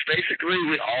always. Basically,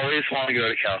 we always want to go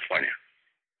to California.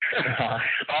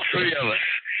 All three of us.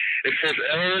 If there's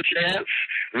ever a chance,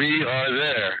 we are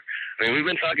there. I mean, we've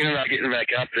been talking about getting back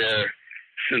out there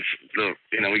since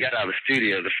we got out of the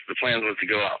studio. The plan was to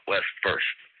go out west first.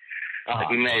 Like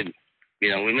we made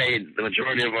the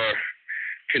majority of our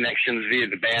connections via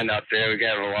the band out there. We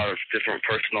got a lot of different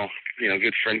personal,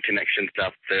 good friend connections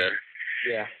out there.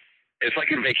 Yeah. It's like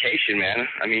a vacation, man.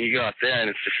 I mean, you go out there and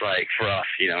it's just like, for us,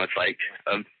 it's like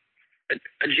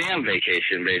a jam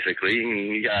vacation, basically.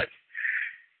 And you got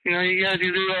to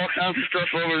do all kinds of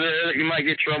stuff over there that you might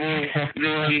get trouble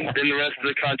doing in the rest of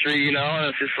the country, and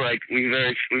it's just like we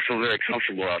feel very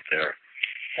comfortable out there.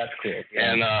 That's cool.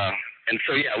 Yeah. And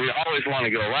so, yeah, we always want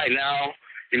to go. Right now,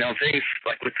 things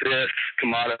like with this,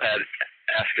 Kamada had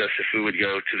asked us if we would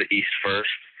go to the East first.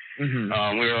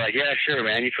 Mm-hmm. We were like, yeah, sure,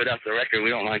 man. You put out the record. We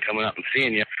don't mind coming up and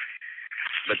seeing you.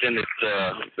 But then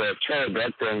the Trailer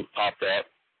Bed thing popped up.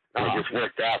 And it just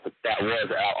worked out that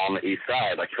was out on the east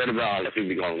side. Like, could have been on if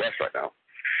we'd be going west right now.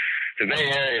 The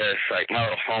Bay Area is like my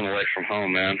little home away from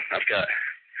home, man. I've got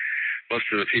most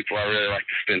of the people I really like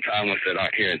to spend time with that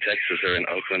aren't here in Texas are in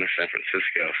Oakland or San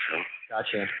Francisco. So.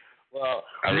 Gotcha. Well,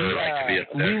 I really like to be up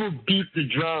there. we will beat the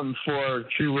drum for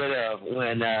True Widow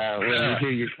when we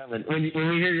hear you're coming. When we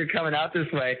hear you're coming out this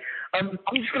way. I'm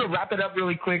just gonna wrap it up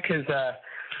really quick because I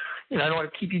don't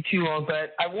want to keep you too long,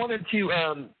 but I wanted to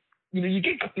you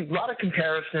get a lot of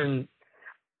comparison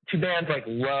to bands like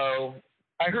Low.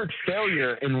 I heard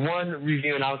Failure in one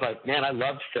review, and I was like, man, I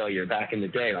loved Failure back in the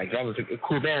day. Like, that was a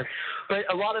cool band. But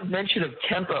a lot of mention of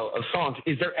tempo of songs.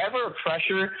 Is there ever a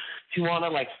pressure to want to,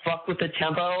 like, fuck with the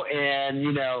tempo and,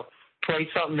 play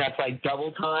something that's, like,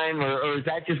 double time? Or is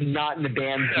that just not in the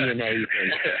band's DNA, you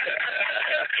think?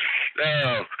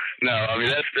 No. I mean,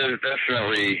 that's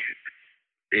definitely,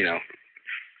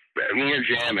 when we're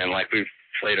jamming, like, we've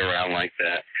played around like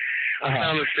that. I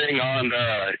found this thing on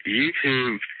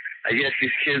YouTube. I guess these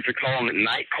kids are calling it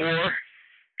nightcore,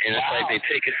 and it's like they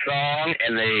take a song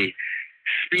and they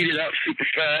speed it up super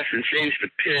fast and change the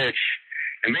pitch,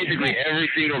 and basically every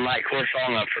single nightcore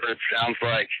song I've heard sounds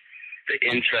like the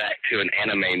end track to an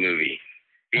anime movie.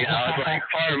 It's like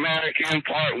part American,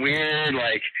 part weird,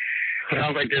 like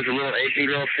sounds like there's a little Asian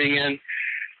girl singing,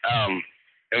 and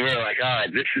we're like, all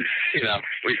right, this is,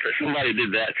 somebody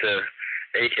did that to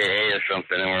AKA or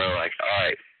something, and we're like, all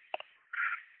right,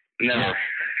 never.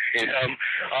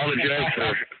 All the jokes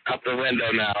are out the window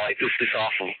now. Like, this is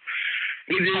awful.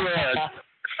 We do, when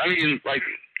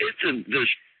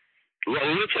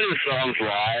we play the songs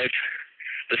live,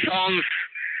 the songs,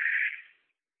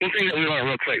 one thing that we learned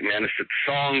real quick, man, is that the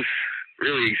songs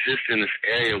really exist in this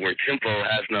area where tempo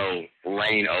has no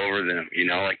lane over them,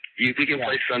 Like, we can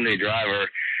play Sunday Driver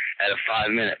at a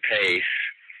 5-minute pace,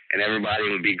 and everybody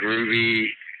would be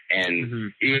groovy.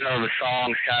 And even though the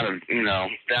song's kind of,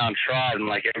 downtrodden,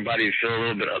 like everybody would feel a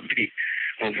little bit upbeat.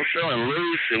 Well, if we're feeling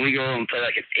loose and we go and play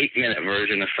like an 8-minute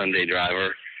version of Sunday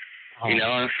Driver, and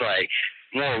it's like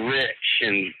more rich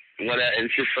and whatever.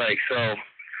 It's just like, so,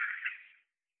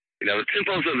 the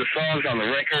tempos of the songs on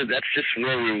the record, that's just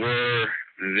where we were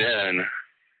then.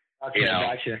 Okay,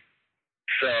 gotcha.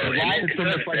 So, Sunrise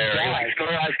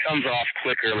comes off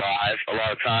quicker live a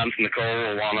lot of times. Nicole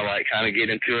will want to, like, kind of get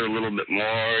into it a little bit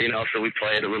more, so we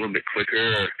play it a little bit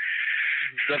quicker.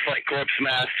 Stuff like Corpse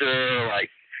Master, like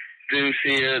Doom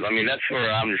Seer, I mean, that's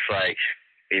where I'm just like,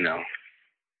 I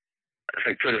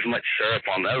think put as much syrup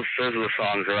on those. Those are the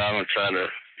songs where I'm going to try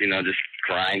to, just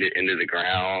grind it into the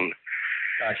ground.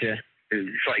 Gotcha.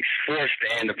 It's like force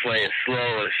band to play as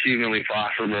slow as humanly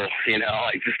possible,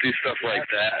 like just do stuff like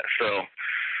that. So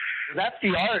that's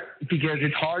the art, because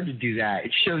it's hard to do that.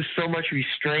 It shows so much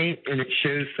restraint and it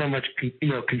shows so much,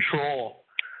 control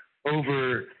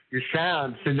over your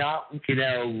sound. So not,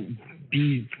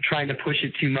 be trying to push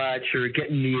it too much or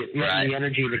getting the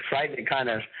energy and excitement kind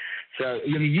of. So,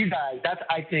 you guys, that's,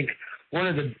 I think, one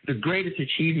of the greatest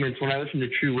achievements when I listen to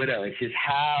True Widow. It's just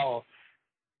how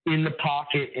in the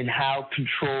pocket and how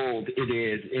controlled it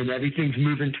is, and everything's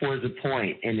moving towards a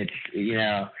point, and it's,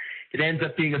 it ends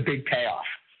up being a big payoff.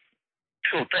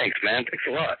 Cool, thanks, man. Thanks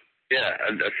a lot. Yeah,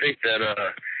 I think that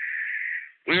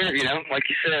we're, like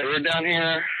you said, we're down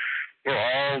here. We're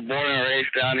all born and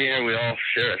raised down here. We all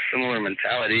share a similar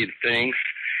mentality to things.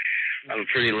 I have a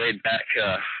pretty laid-back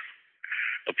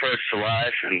approach to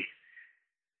life, and,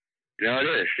 it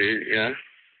is, dude,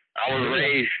 I was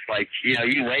raised, like,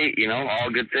 you wait, all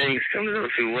good things come to those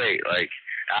who wait. Like,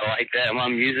 I like that in my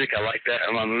music. I like that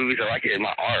in my movies. I like it in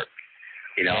my art.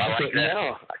 I like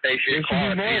that. They should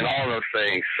quality and all those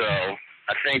things. So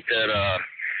I think that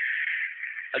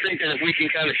if we can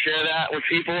kind of share that with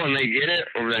people and they get it,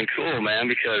 well, then cool, man,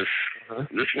 because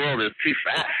this world is too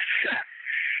fast.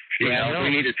 We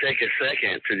need to take a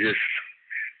second to just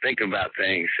think about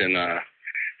things. And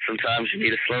sometimes you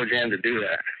need a slow jam to do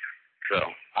that. So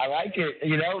I like it,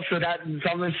 so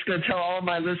I'm just going to tell all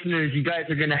my listeners, you guys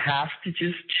are going to have to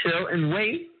just chill and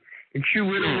wait, and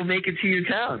True Widow will make it to your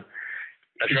town.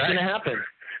 That's it's right. It's going to happen.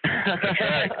 That's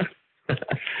right.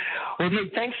 Well,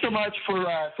 dude, thanks so much for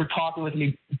talking with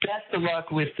me. Best of luck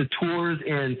with the tours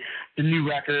and the new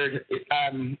record.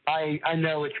 I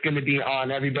know it's going to be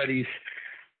on everybody's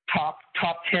top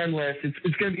 10 list.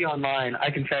 It's going to be online. I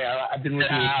can tell you. I've been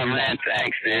listening to it. Man,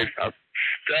 thanks, dude.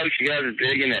 Stoked you guys are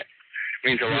digging it.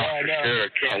 Means a lot for sure.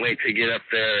 Can't wait to get up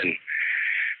there and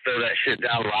throw that shit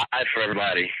down live for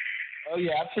everybody. Oh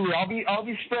yeah, absolutely. I'll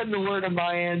be spreading the word on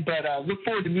my end, but look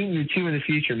forward to meeting you too in the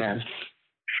future, man.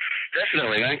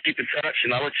 Definitely, man. Keep in touch,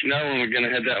 and I'll let you know when we're gonna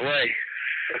head that way.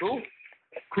 Cool.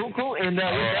 And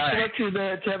best of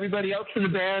luck to everybody else in the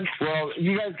band. Well,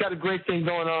 you guys got a great thing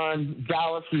going on.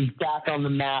 Dallas is back on the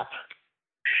map.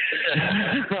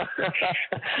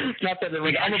 Not that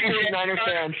I'm a 49er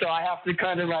fan, so I have to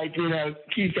kind of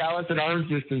keep Dallas at arm's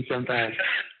distance sometimes.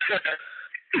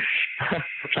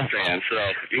 fan, so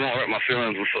you won't hurt my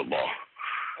feelings with football.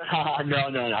 No,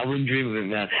 I wouldn't dream of it,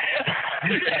 man.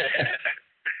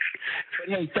 But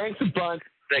hey, thanks a bunch.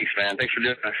 Thanks, man. Thanks for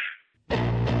doing this.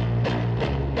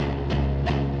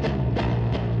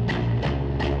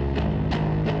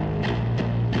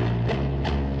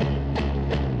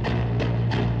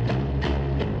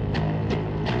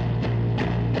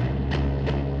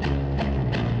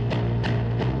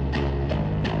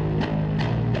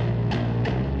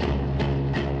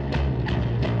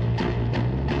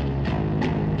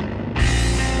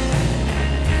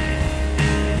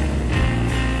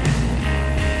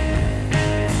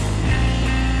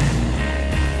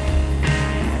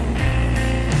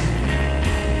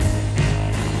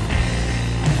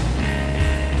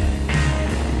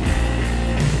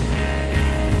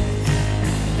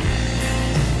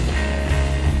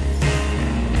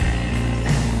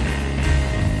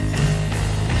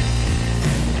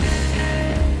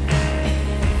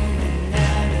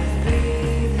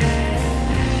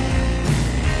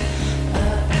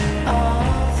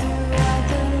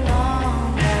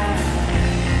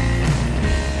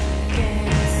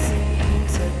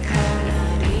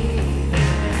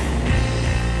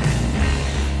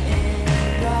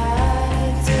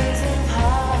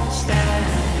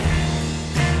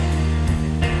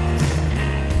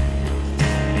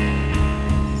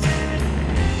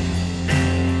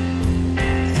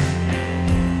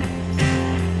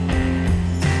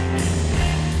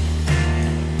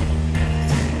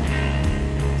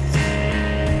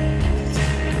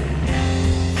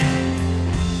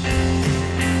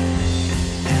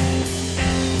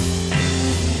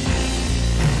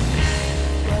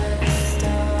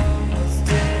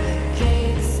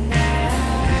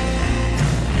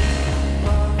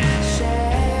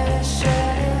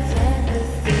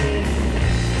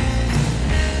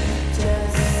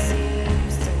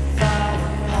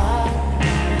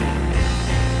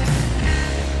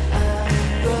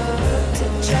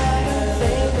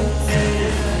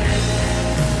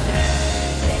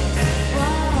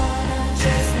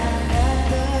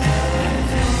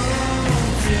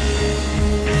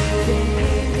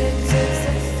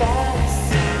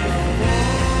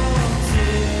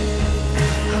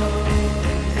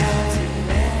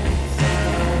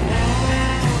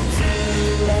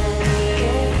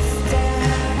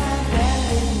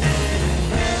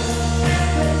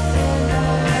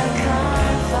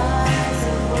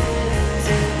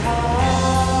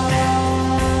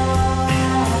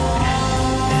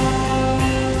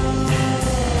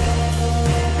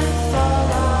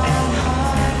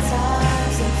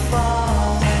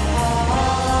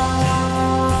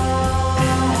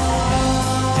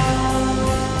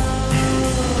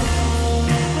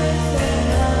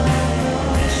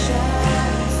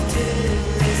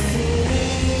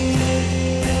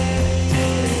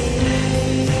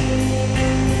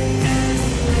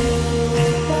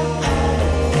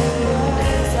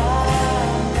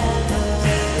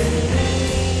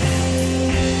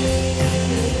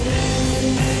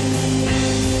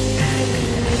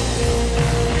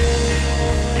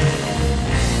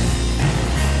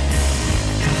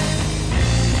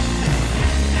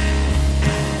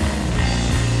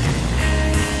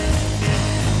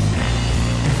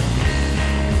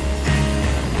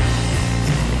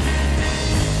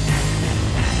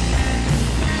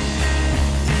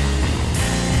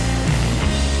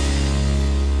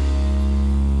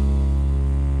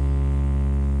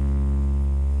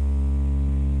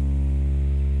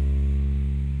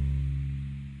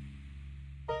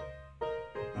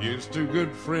 Here's to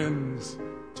good friends.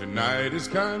 Tonight is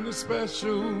kind of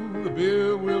special. The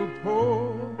beer we'll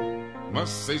pour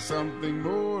must say something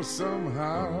more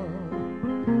somehow.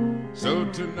 So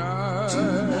tonight,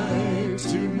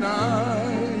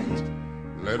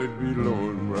 let it be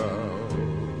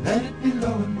Lowenbrow. Let it be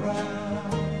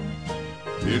Lowenbrow.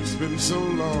 It's been so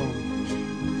long.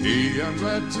 Hey, I'm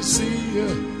glad to see you.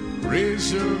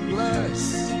 Raise your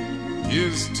glass.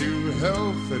 Here's to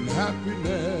health and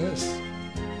happiness.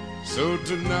 So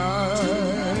tonight,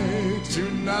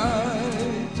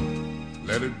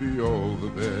 let it be all the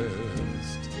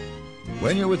best.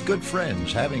 When you're with good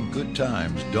friends having good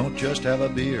times, don't just have a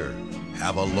beer,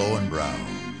 have a Lowenbrow.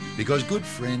 Because good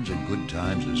friends and good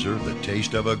times deserve the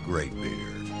taste of a great beer.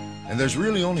 And there's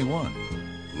really only one,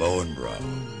 Lowenbrow.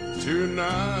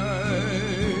 Tonight,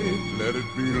 let it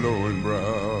be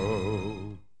Lowenbrow.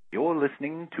 You're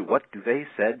listening to What Duvet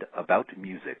Said About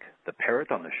Music, the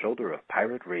parrot on the shoulder of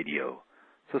Pirate Radio.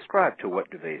 Subscribe to What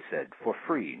Duvet Said for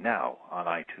free now on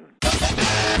iTunes.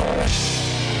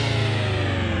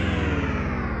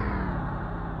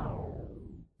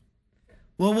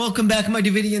 Well, welcome back, my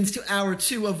Davidians, to hour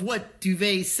 2 of What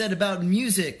Duvet Said About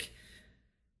Music,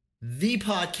 the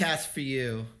podcast for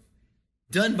you,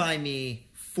 done by me,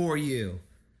 for you.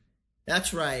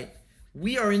 That's right.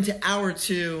 We are into hour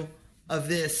 2 of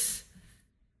this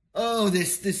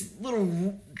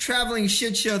little traveling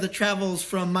shit show that travels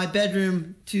from my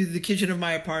bedroom to the kitchen of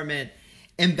my apartment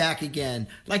and back again.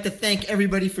 I'd like to thank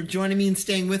everybody for joining me and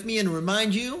staying with me, and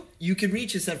remind you, you can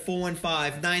reach us at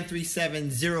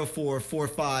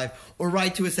 415-937-0445 or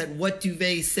write to us at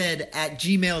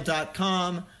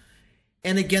whatduvetsaid@gmail.com.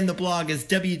 And again, the blog is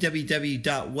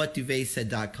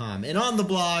www.whatduvetsaid.com. And on the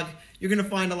blog, you're going to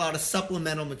find a lot of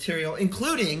supplemental material,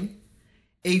 including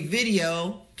a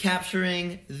video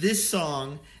capturing this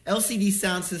song. LCD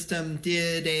Sound System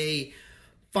did a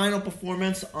final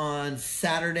performance on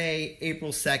Saturday,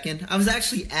 April 2nd. I was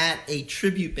actually at a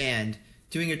tribute band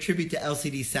doing a tribute to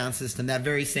LCD Sound System that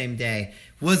very same day.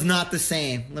 Was not the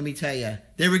same, let me tell you.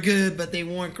 They were good, but they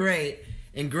weren't great.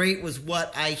 And great was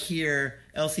what I hear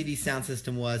LCD Sound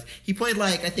System was. He played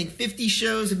I think 50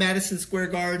 shows at Madison Square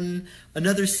Garden,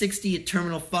 another 60 at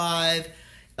Terminal 5,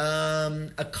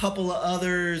 a couple of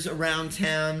others around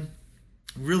town,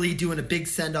 really doing a big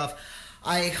send-off.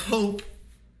 I hope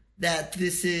that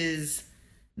this is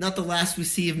not the last we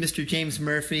see of Mr. James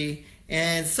Murphy,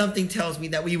 and something tells me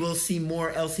that we will see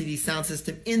more LCD Sound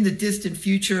System in the distant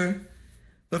future.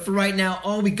 But for right now,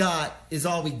 all we got is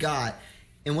all we got.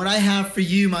 And what I have for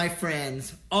you, my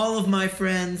friends, all of my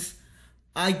friends,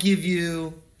 I give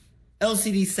you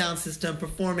LCD Sound System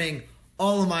performing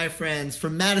All of My Friends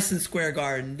from Madison Square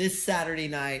Garden this Saturday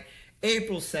night,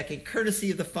 April 2nd,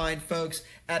 courtesy of the fine folks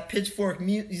at Pitchfork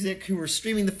Music who are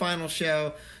streaming the final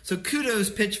show. So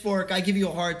kudos, Pitchfork. I give you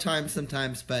a hard time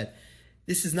sometimes, but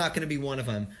this is not going to be one of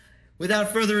them.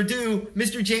 Without further ado,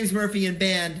 Mr. James Murphy and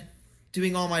band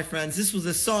doing All My Friends. This was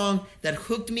a song that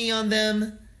hooked me on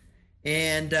them.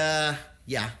 And, I'm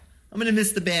going to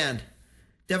miss the band.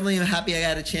 Definitely am happy I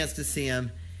got a chance to see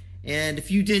them. And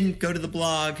if you didn't, go to the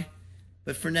blog.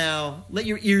 But for now, let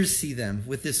your ears see them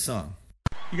with this song.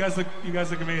 You guys look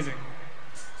amazing.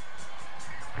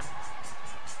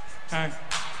 Hi.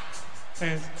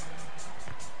 Thanks.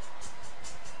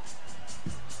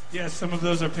 Yes, some of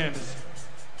those are pandas.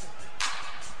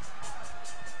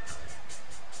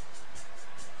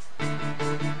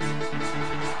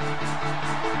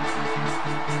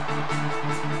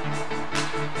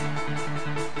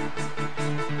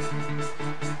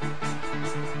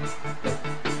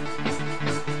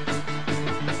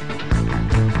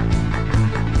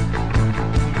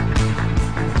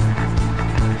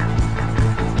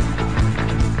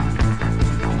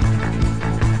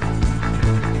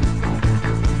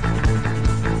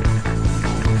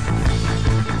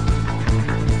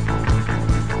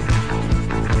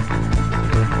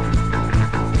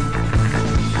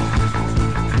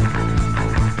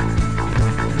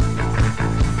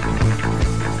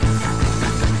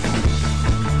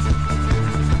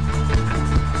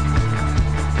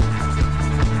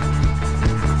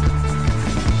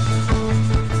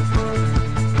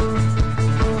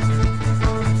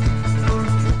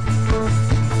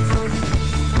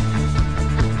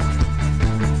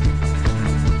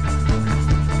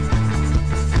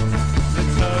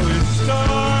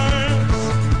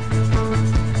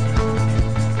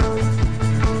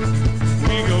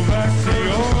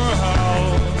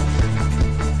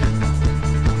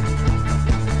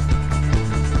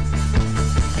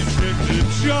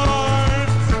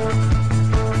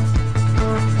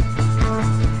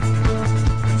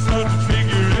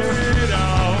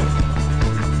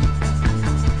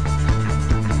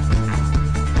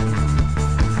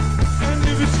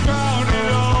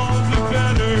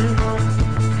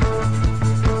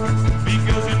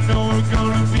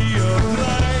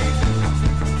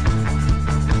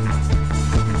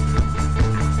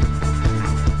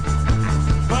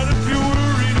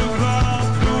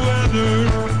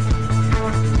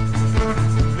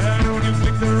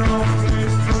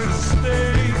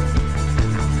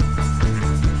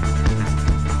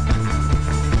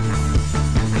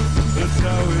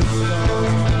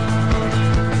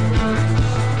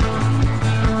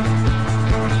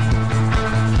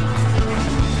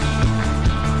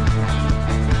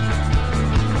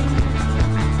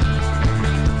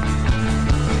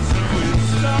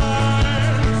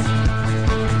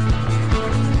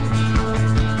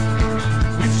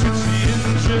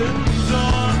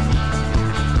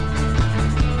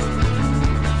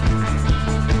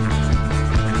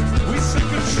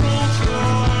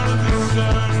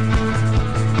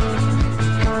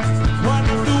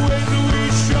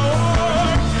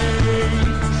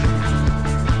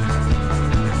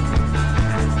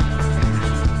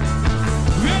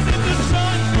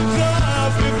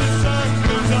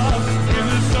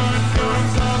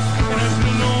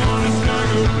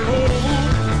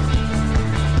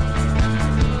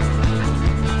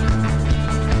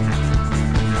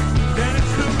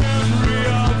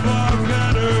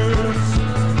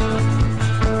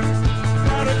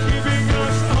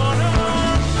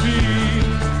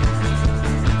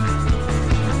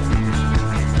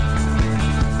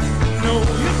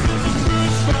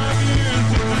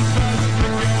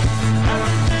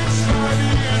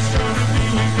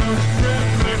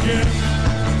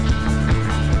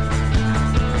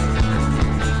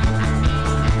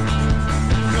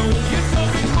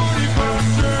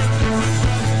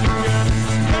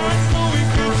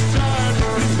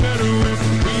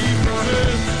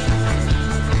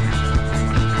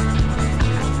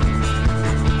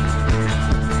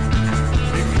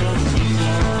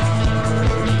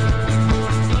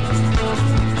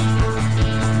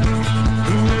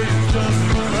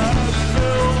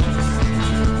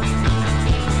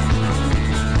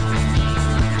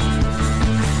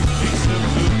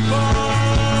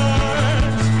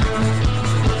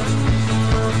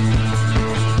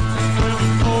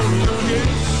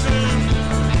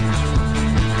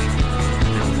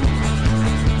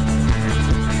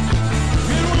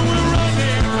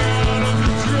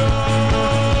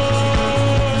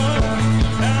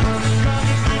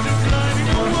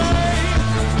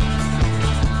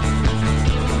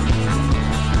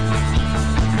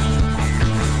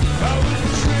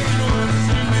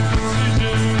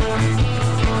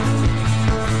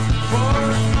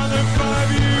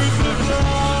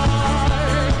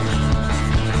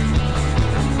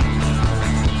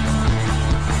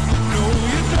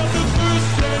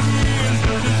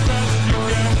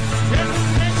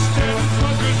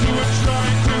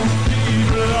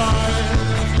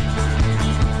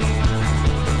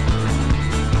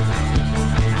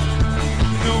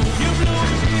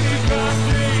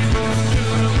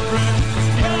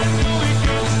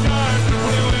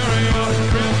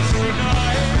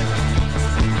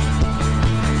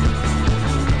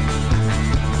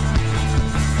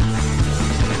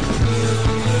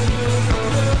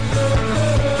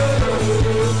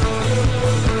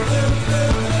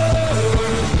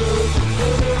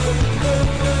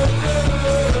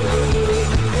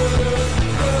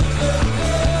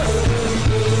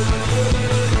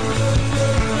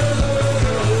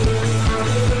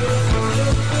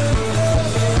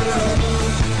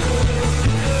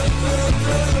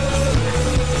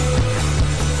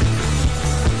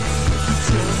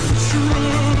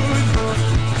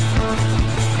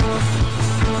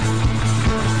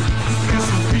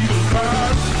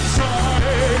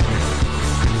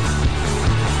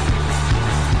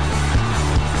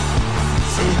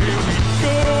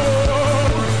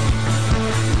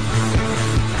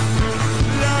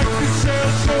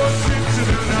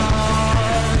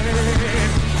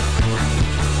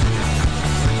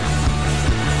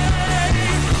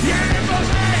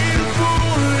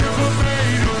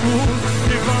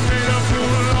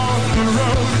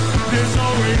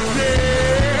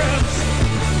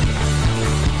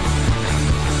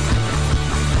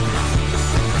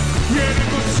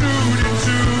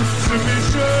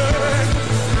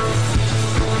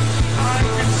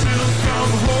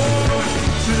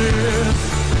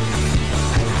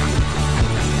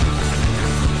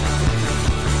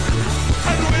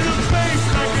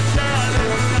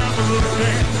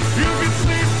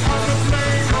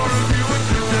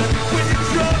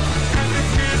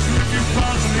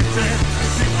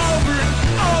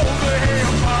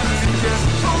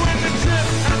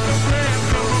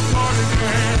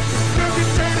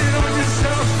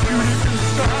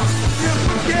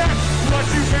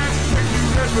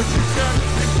 heard what you said.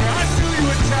 Yeah, I feel you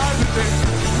in time today.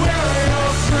 Where are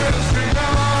your friends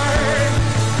tonight?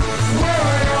 Where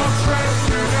are your friends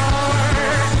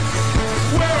tonight?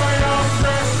 Where are your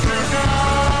friends tonight?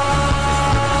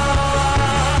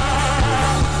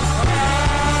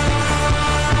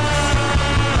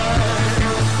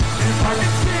 If I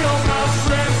could see all my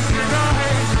friends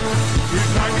tonight,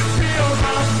 if I could see all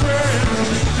my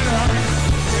friends tonight,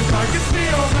 if I could see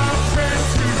all my friends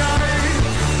tonight,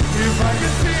 if I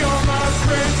could see all my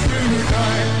friends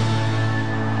tonight.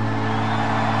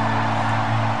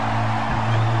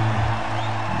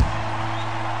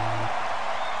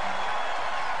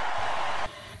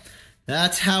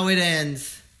 That's how it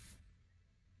ends.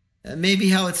 Maybe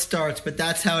how it starts, but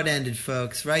that's how it ended,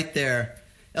 folks. Right there.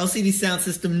 LCD Sound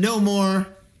System, no more.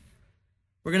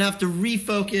 We're going to have to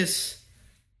refocus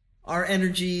our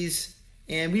energies,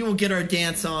 and we will get our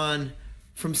dance on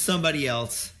from somebody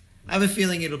else. I have a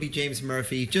feeling it'll be James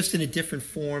Murphy, just in a different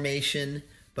formation,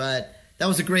 but that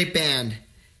was a great band,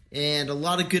 and a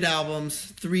lot of good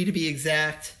albums, 3 to be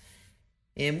exact,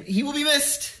 and he will be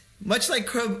missed. Much like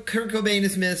Kurt Cobain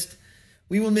is missed,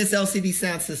 we will miss LCD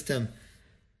Sound System.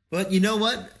 But you know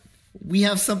what? We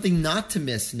have something not to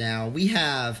miss now. We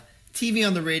have TV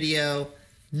on the Radio,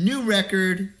 new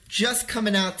record, just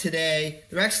coming out today.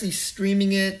 They're actually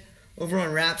streaming it over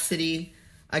on Rhapsody.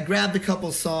 I grabbed a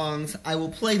couple songs. I will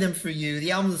play them for you.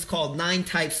 The album is called 9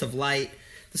 Types of Light.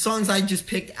 The songs I just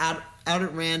picked out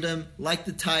at random, like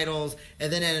the titles,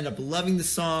 and then ended up loving the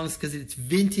songs because it's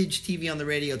vintage TV on the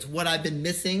Radio. It's what I've been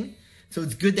missing, so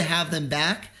it's good to have them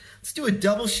back. Let's do a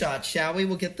double shot, shall we?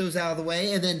 We'll get those out of the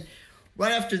way. And then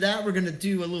right after that, we're going to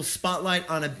do a little spotlight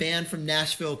on a band from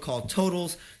Nashville called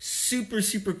Totals. Super,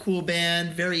 super cool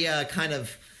band. Very kind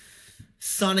of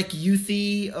Sonic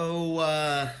Youthy,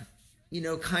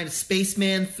 kind of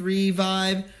Spaceman 3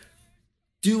 vibe.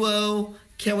 Duo.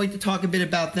 Can't wait to talk a bit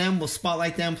about them. We'll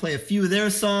spotlight them, play a few of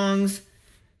their songs.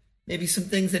 Maybe some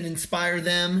things that inspire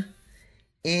them.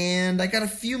 And I got a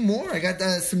few more. I got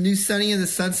some new Sunny and the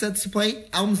Sunsets to play.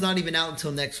 Album's not even out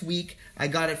until next week. I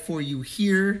got it for you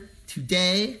here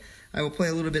today. I will play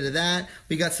a little bit of that.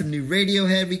 We got some new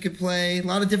Radiohead we could play. A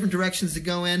lot of different directions to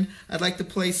go in. I'd like to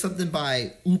play something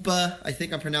by Upa. I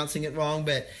think I'm pronouncing it wrong,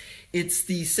 but it's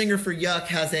the singer for Yuck,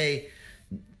 has a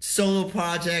solo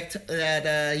project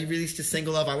that he released a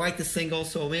single of. I like the single,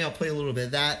 so maybe I'll play a little bit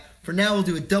of that. For now, we'll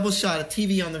do a double shot of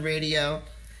TV on the Radio.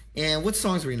 And what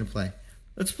songs are we going to play?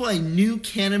 Let's play New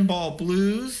Cannonball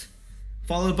Blues,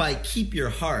 followed by Keep Your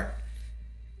Heart.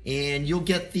 And you'll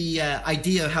get the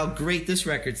idea of how great this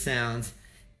record sounds.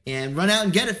 And run out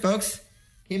and get it, folks.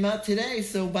 Came out today,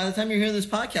 so by the time you're hearing this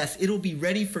podcast, it'll be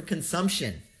ready for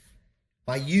consumption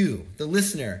by you, the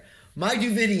listener. My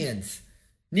Duvidians,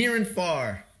 near and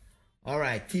far. All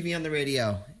right, TV on the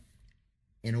Radio.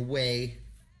 And away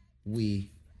we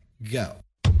go.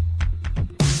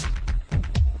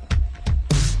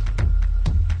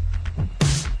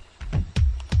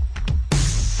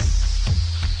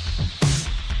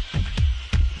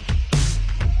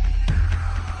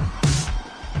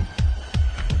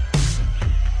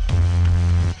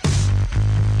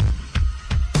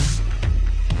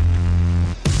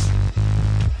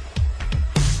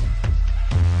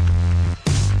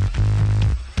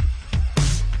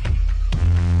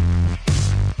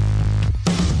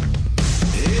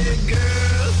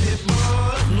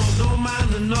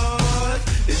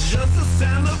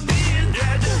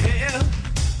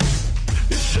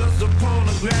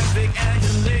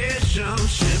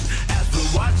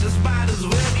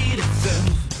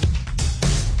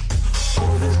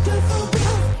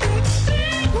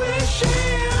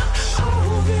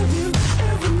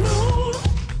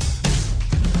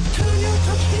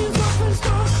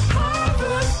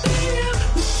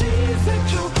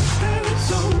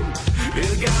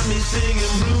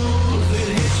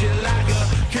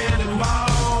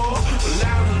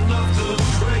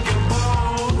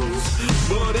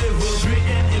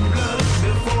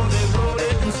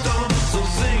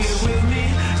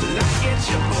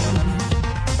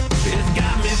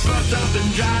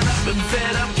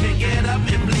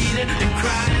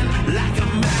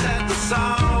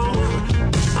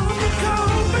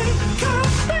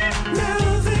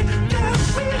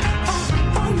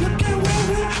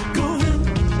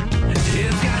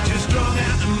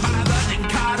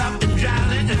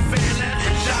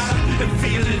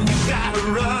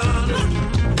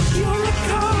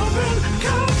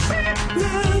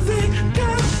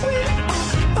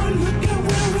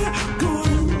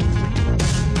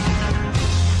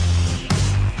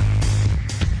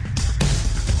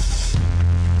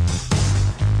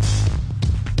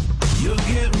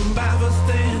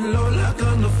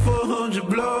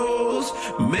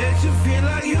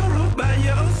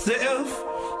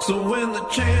 So when the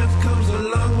chance comes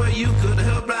along where you could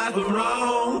help right or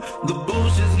wrong, the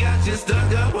bullshit's got you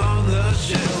stuck up on the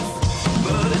shelf.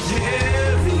 But it's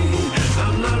heavy,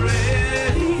 I'm not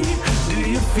ready. Do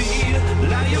you feel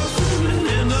like you're swimming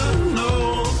in the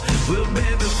unknown? Well,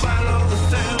 baby, follow the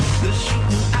sound that's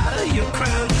shooting out of your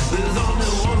crown. There's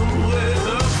only one way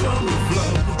up from the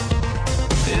floor.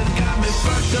 It's got me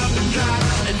fucked up and dried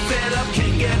up and fed up,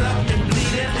 can't get up and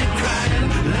bleeding and crying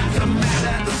like I'm mad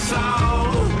at the song.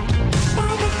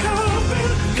 Mama,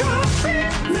 coffee,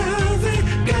 now they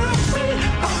got me.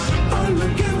 Oh,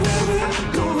 look at where we're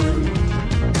going.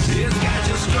 It's got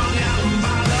you strung out and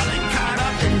bothered and caught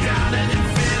up and drowning and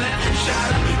feeling and shot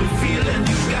up and feeling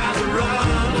you gotta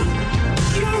run.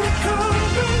 You're a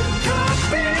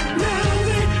coffee, now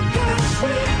they got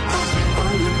me.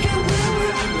 Oh, look at where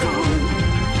we're going.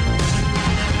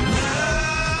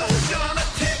 Now it's gonna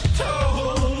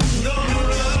tiptoe, gonna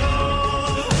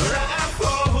roll right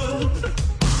forward.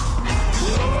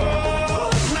 Oh,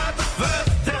 it's not the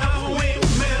first time we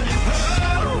met.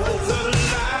 Oh, it's a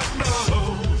life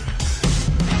blow.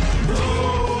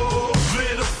 Oh,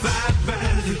 free to fight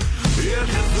back.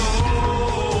 It's its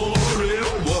own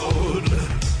reward.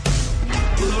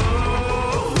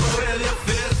 Oh, with your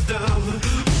fist up,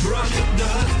 brush the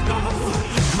dust off.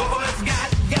 Oh, it's got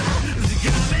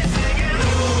me singing.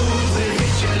 Oh, they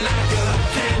hit you like a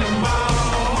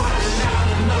cannonball, loud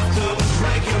enough to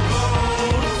break your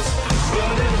bones.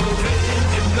 But it will drain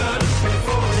your blood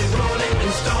before they roll it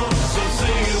in stone. So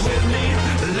sing it with me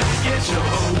like it's your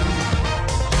home.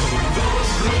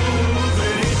 Those blues,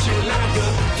 they hit you like a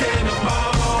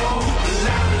cannonball,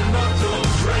 loud enough to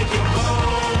break your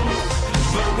bones.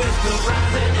 But we're still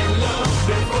rising in love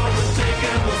before we're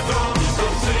taking the throne. So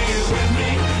sing it with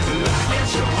me like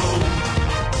it's your home.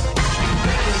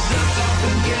 Better dust off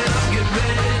and get up, get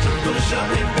ready to push up,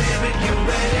 hey baby, get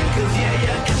ready, 'cause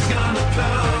yeah, it's gonna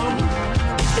come.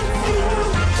 If you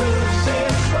want to say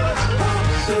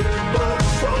but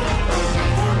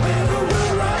better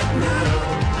well right now.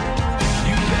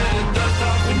 You better dust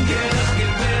off and get up,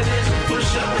 get ready to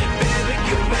push up, hey baby,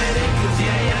 get ready, 'cause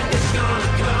yeah, it's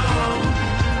gonna come.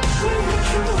 When the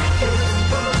truth is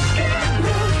spoken,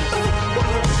 it's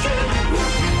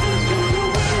gonna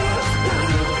wear us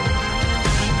down.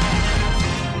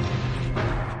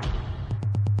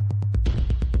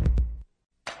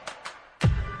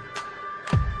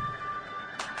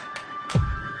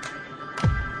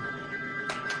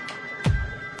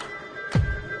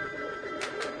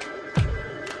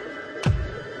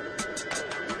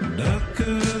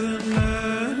 Darker than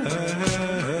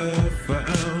I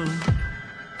found.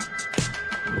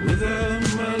 Without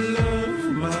my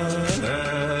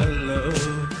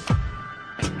love,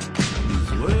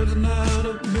 these words not a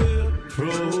bit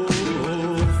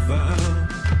profound.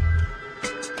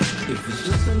 If it's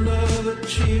just another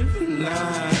cheap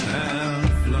line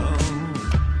flown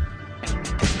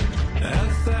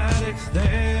outside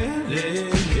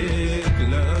ecstatic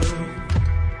love,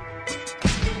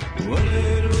 what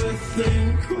did we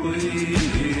think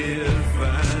we'd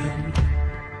find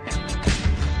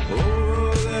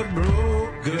over that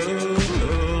broken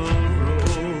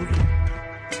road?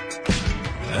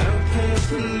 Out past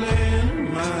the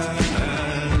landmines,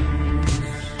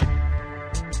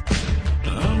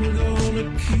 I'm gonna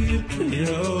keep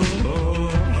your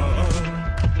heart.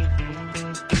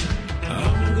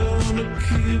 I'm gonna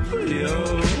keep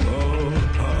your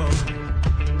heart.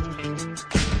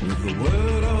 With the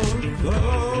word on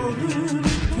falling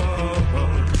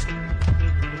apart,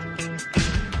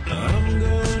 I'm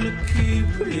gonna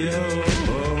keep your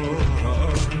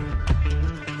heart.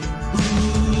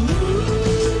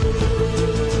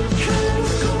 Can't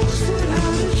go sit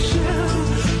out and shell,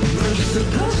 brush the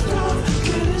dust off,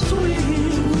 get its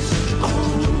wings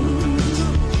on.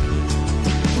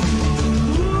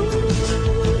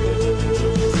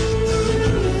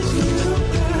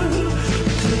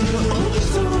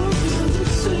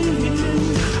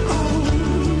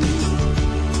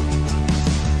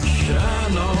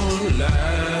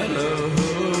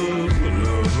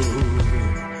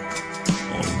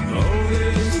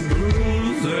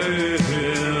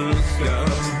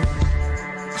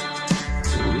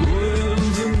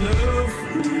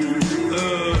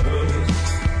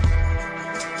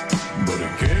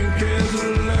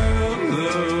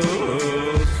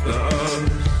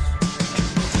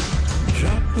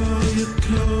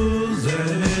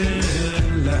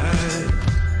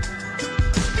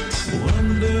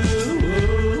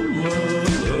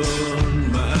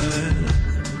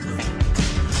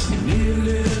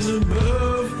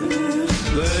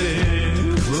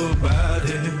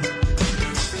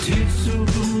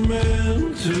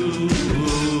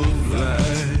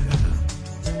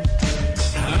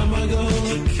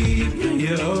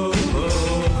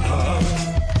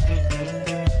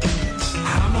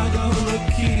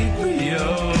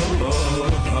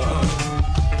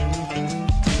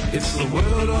 If the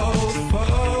world all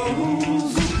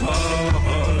falls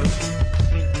apart,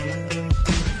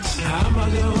 how am I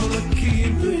gonna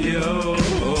keep your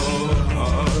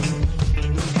heart?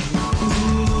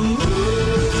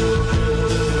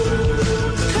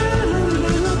 Tell a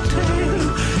little tale,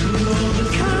 you know the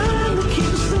kind that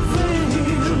keeps the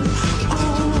veil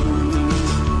on.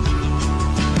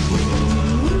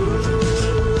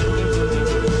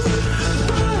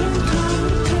 By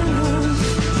time tell us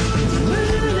when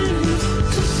it is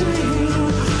to sail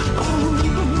on.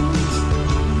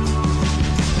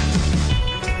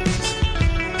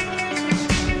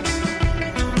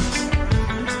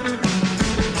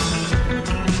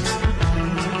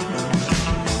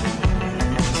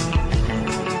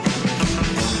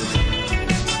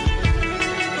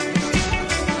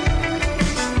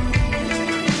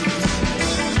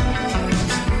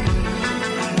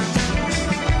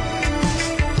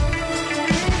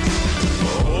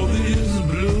 All these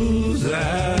blues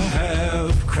I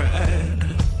have cried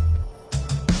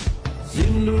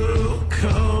seem to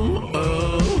come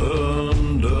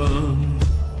undone.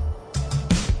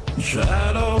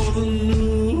 Tried all the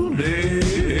new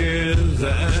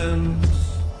designs,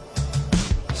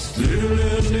 still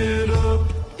ended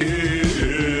up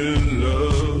in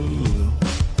love.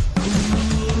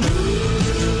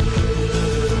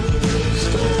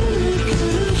 Steady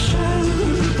can shine,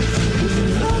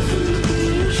 nothing to be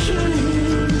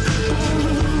ashamed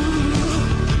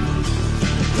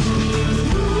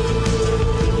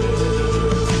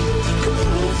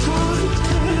Girls hard to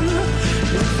tell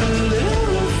if I'll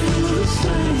ever feel the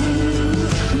same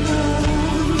now.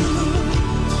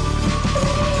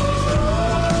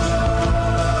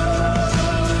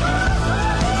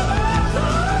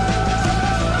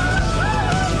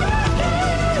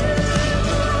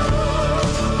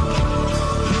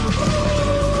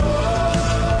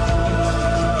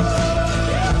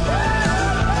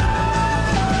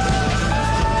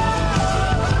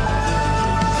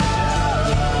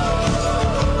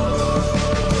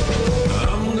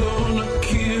 I'm gonna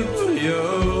keep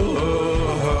your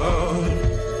heart.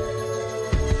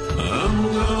 I'm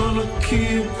gonna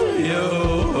keep your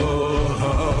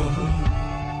heart.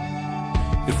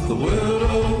 If the world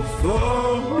all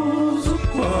falls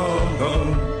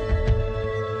apart,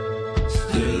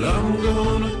 still I'm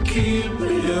gonna keep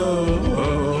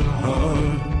your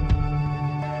heart.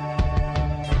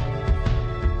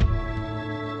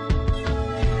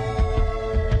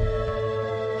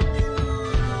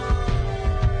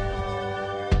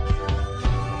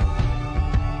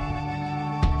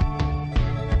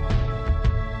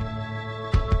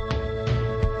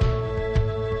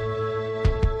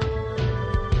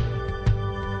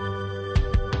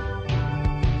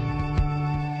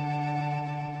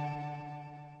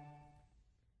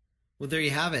 Well, there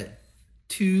you have it.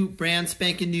 2 brand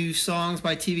spanking new songs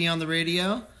by TV on the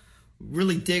Radio.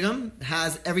 Really dig them.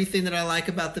 Has everything that I like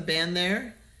about the band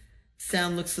there.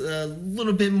 Sound looks a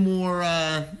little bit more,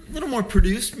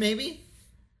 produced maybe.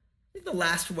 I think the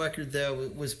last record though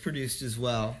was produced as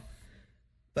well.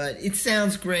 But it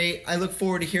sounds great. I look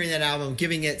forward to hearing that album,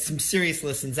 giving it some serious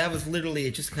listens. That was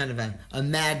literally just kind of a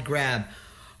mad grab.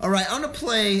 All right, I'm going to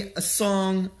play a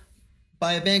song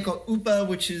by a band called Upa,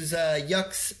 which is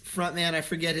Yuck's frontman. I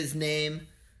forget his name.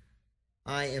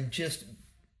 I am just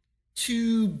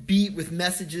too beat with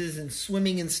messages and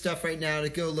swimming and stuff right now to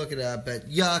go look it up. But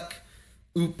Yuck,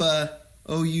 Upa,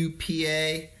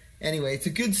 O-U-P-A. Anyway, it's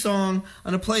a good song.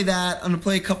 I'm going to play that. I'm going to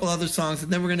play a couple other songs,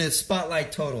 and then we're going to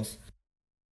spotlight totals.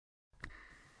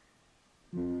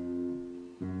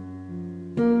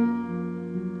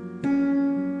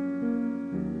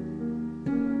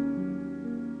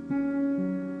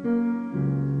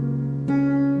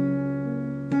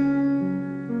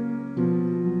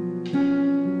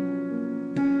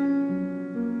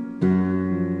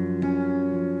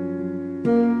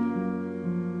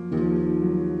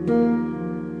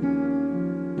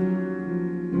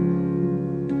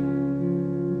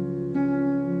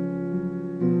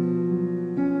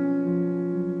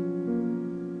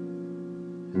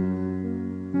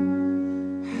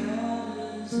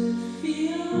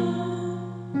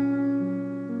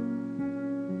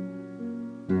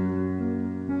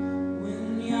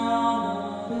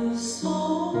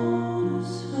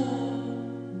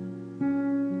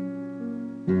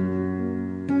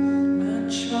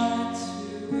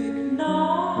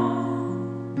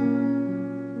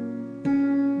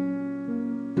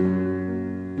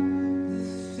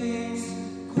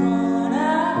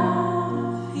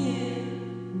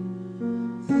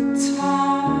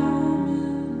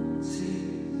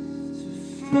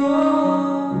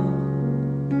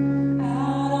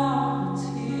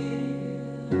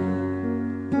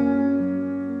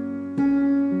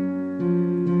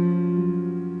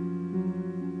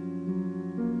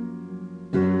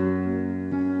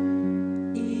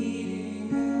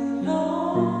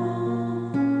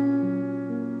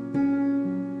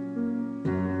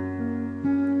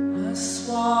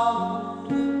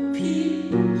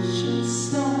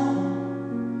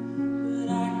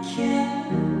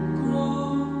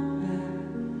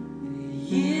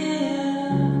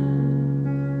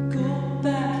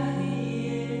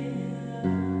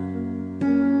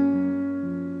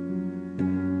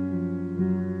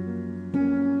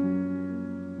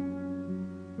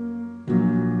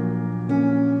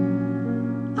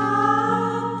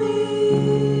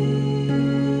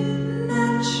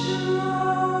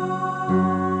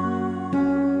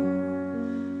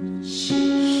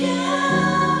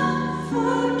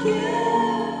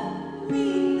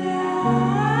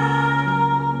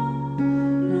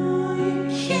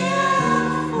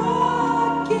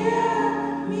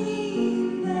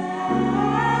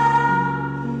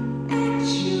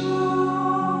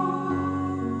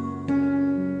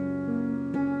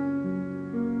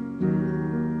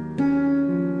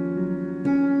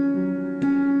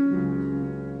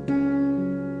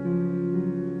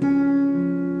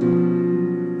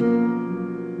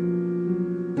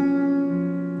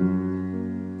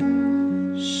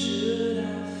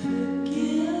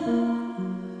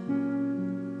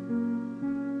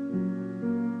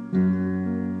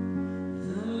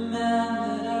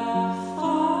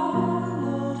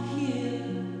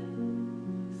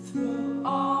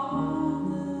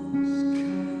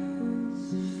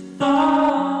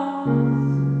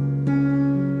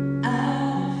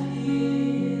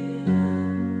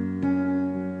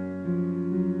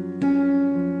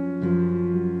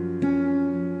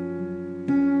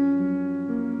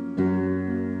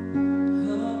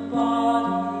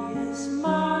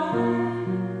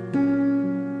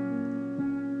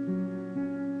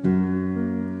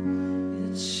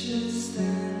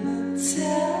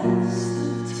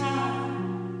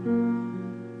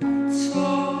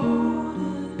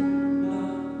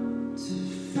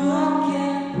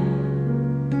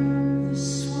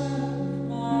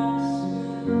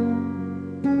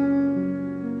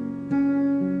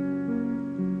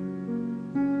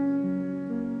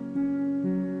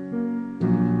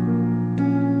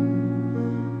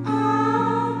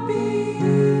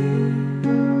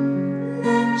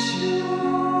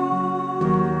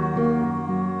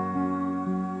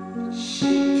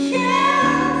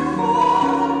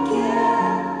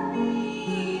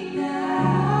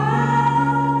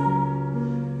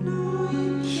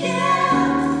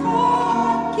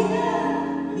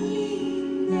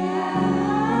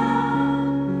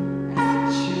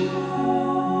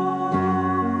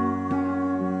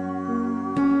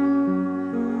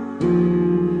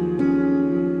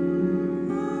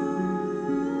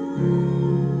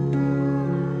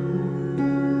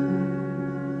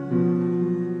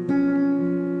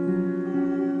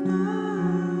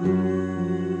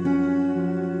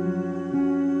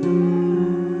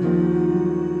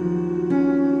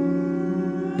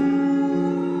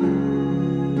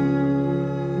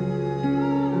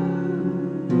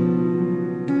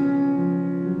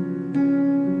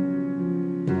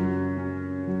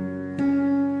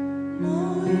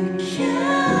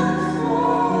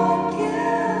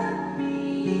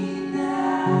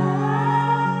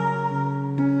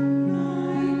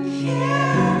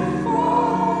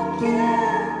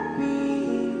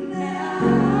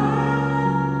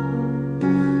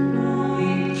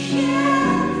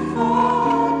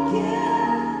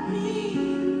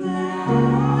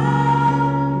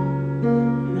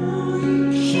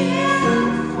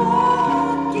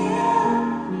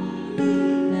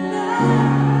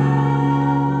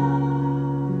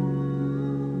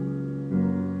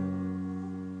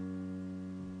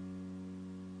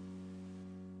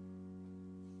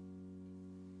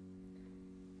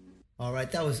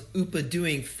 right, that was Upa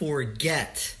doing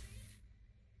Forget.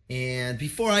 And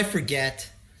before I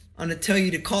forget, I'm going to tell you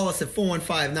to call us at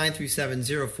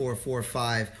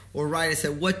 415-937-0445 or write us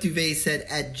at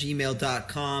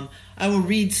whatduvetsaid@gmail.com. I will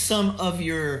read some of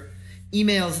your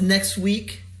emails next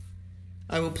week.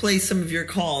 I will play some of your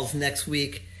calls next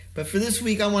week. But for this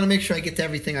week, I want to make sure I get to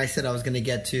everything I said I was going to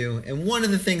get to. And one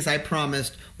of the things I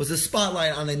promised was a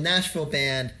spotlight on a Nashville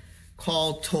band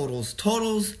called Totals.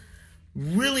 Totals,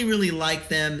 really, really like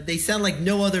them. They sound like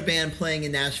no other band playing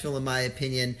in Nashville, in my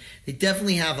opinion. They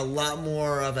definitely have a lot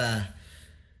more of a,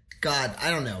 God, I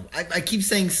don't know. I keep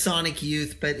saying Sonic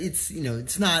Youth, but it's,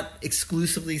 it's not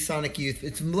exclusively Sonic Youth.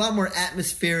 It's a lot more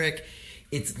atmospheric.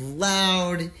 It's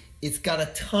loud. It's got a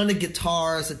ton of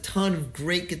guitars, a ton of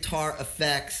great guitar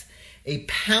effects, a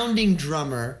pounding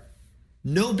drummer,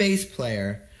 no bass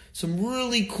player, some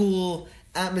really cool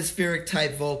atmospheric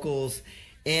type vocals,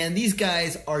 and these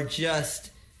guys are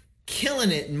just killing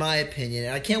it, in my opinion.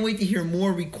 And I can't wait to hear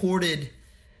more recorded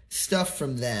stuff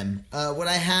from them. What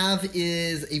I have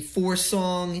is a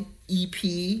 4-song EP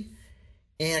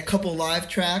and a couple live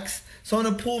tracks. So I'm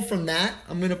going to pull from that.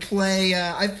 I'm going to play...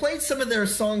 I've played some of their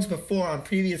songs before on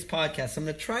previous podcasts. I'm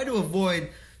going to try to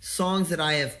avoid songs that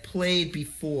I have played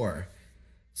before.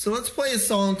 So let's play a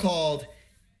song called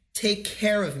Take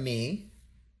Care of Me.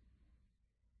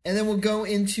 And then we'll go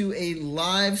into a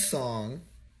live song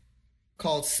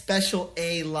called Special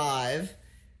A Live.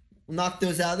 We'll knock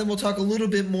those out. Then we'll talk a little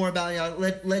bit more about,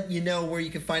 let you know where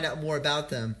you can find out more about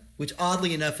them, which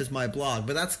oddly enough is my blog.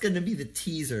 But that's going to be the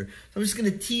teaser. So I'm just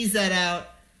going to tease that out,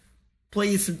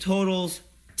 play you some Totals.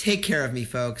 Take care of me,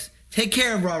 folks. Take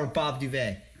care of Robert Bob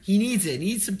Duvet. He needs it.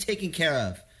 He needs some taking care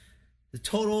of. The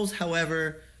Totals,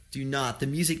 however, do not. The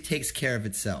music takes care of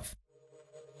itself.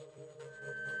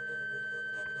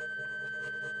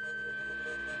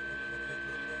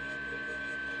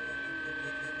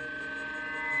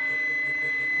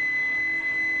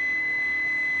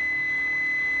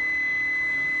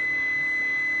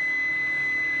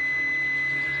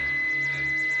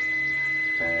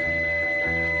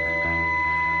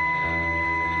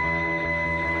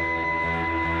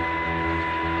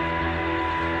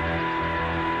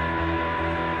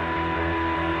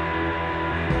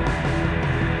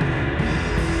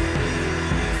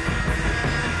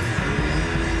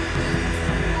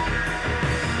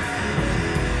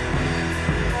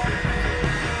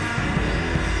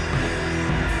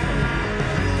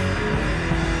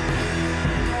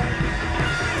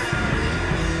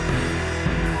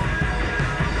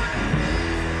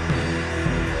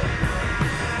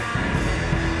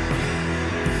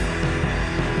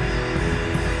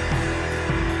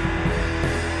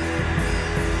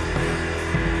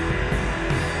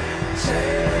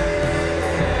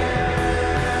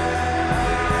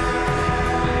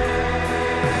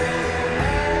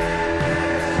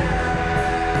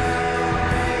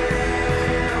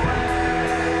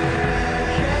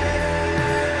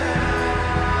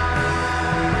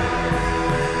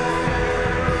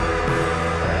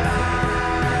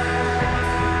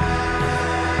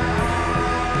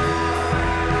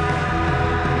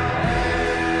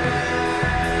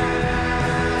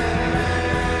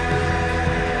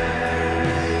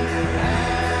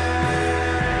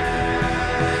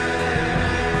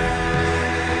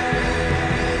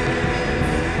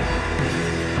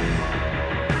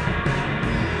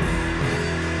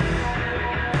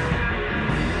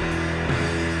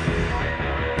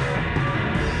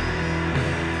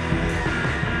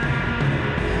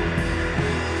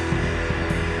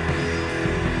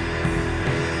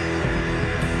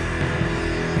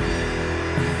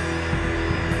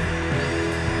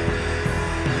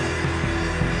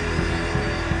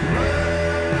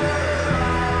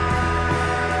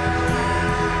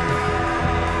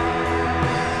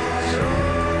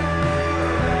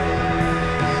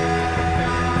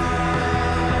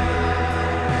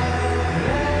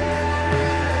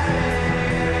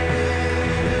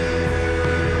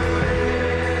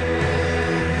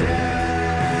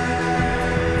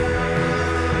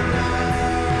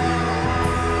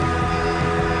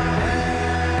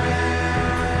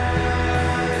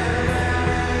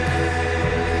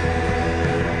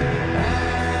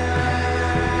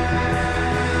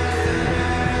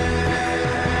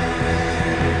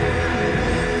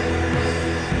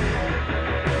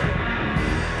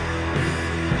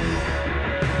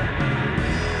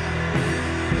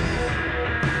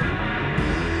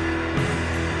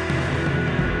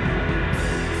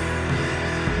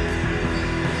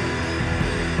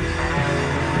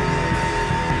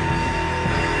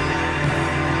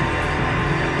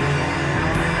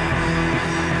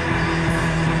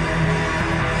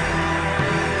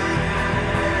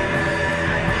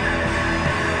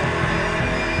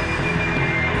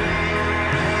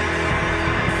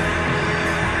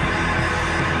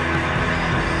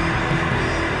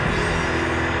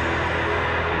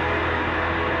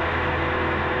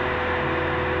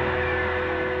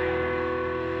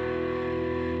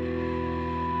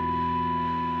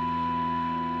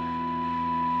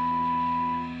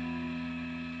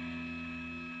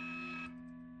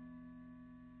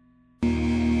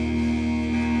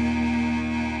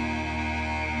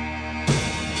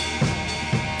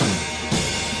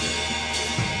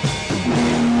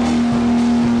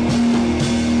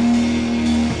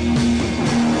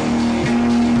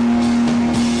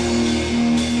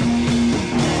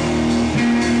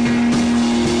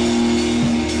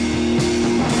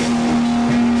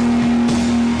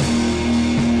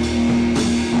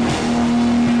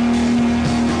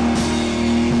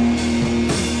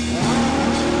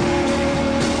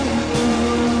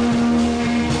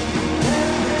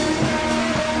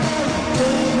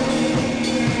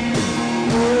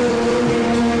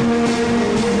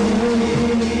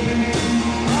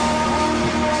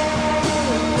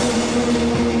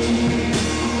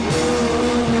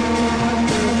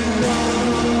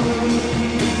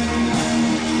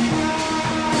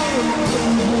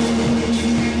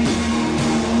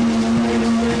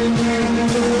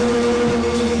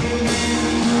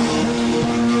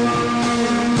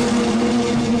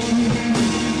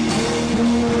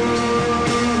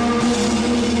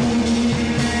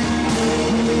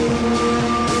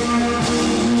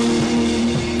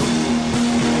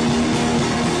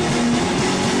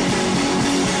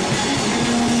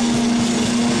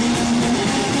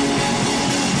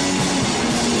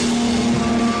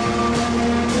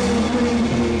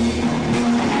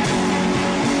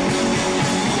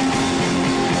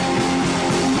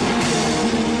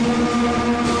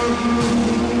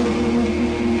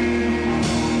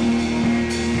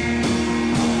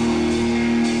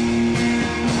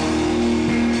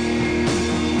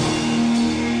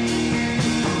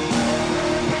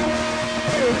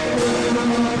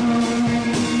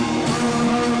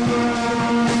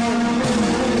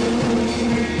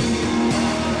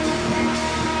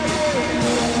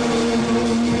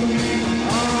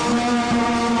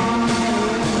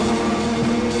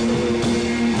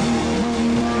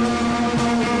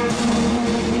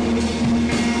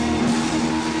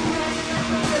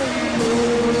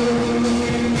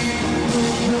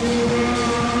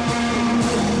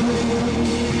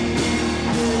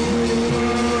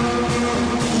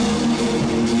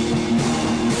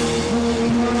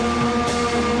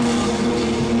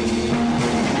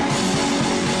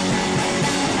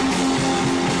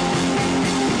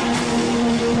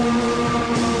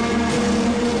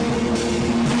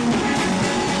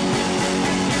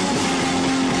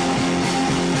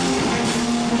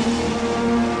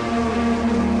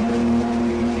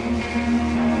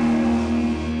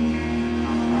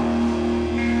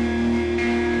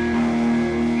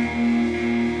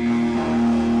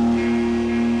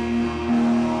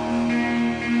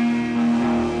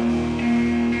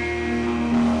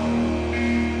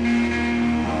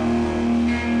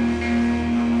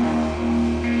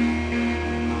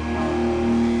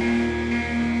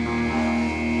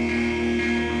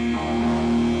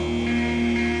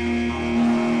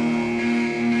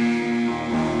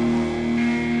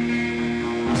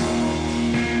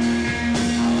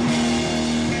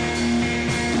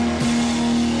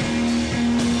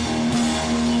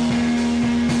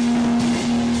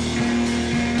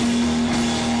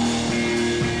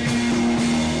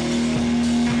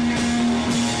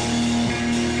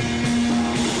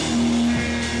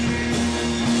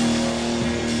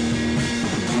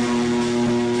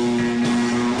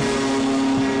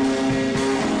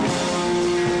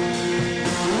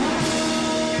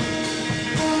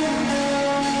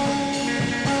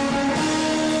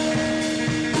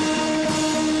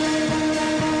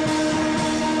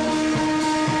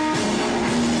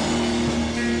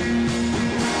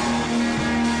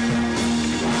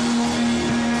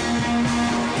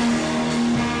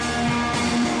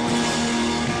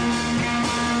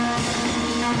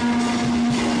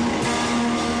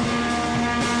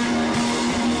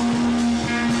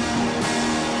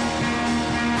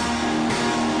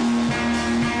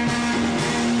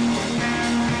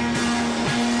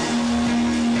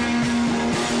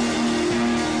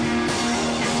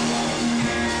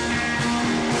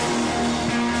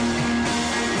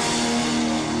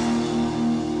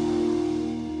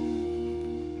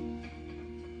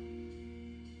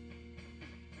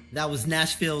 That was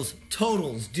Nashville's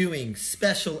Totals doing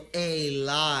Special A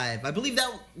live. I believe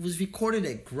that was recorded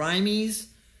at Grimey's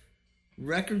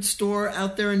record store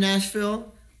out there in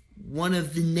Nashville, one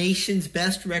of the nation's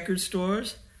best record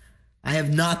stores. I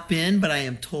have not been, but I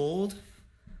am told.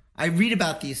 I read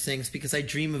about these things because I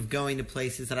dream of going to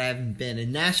places that I haven't been.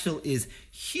 And Nashville is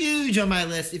huge on my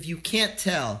list. If you can't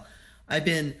tell, I've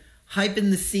been hyping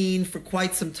the scene for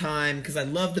quite some time because I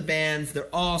love the bands. They're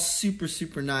all super,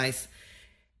 super nice.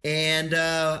 And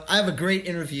I have a great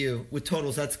interview with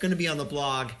Totals that's going to be on the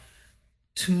blog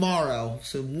tomorrow.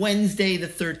 So Wednesday the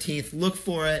 13th. Look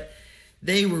for it.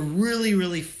 They were really,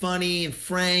 really funny and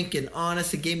frank and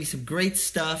honest and gave me some great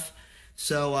stuff.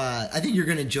 So I think you're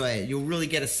going to enjoy it. You'll really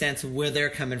get a sense of where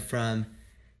they're coming from.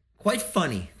 Quite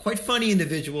funny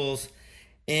individuals.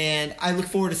 And I look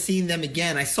forward to seeing them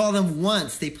again. I saw them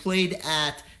once. They played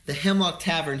at the Hemlock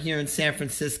Tavern here in San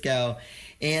Francisco.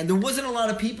 And there wasn't a lot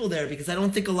of people there because I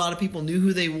don't think a lot of people knew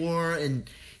who they were and,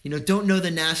 don't know the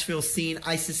Nashville scene.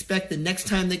 I suspect the next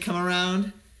time they come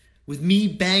around with me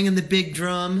banging the big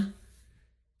drum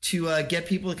to get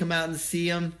people to come out and see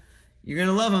them, you're going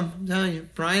to love them. I'm telling you.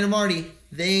 Brian and Marty,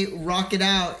 they rock it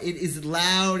out. It is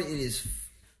loud. It is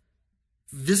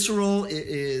visceral. It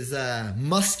is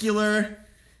muscular.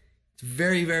 It's a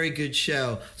very, very good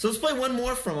show. So let's play one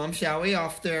more from them, shall we?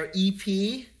 Off their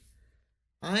EP.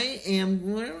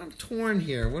 I'm torn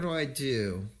here. What do I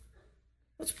do?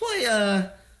 Let's play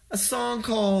a song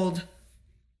called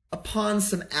Upon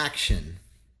Some Action.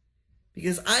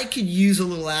 Because I could use a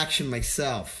little action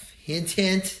myself. Hint,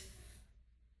 hint.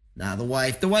 Nah, the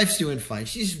wife's doing fine.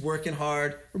 She's working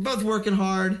hard. We're both working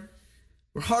hard.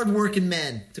 We're hard-working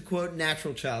men, to quote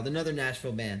Natural Child, another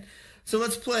Nashville band. So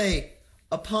let's play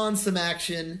Upon Some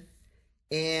Action.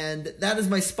 And that is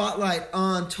my spotlight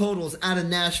on Totals out of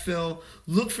Nashville.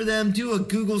 Look for them. Do a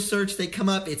Google search. They come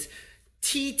up. It's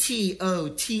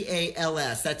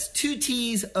TTOTALS. That's 2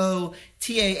 T's,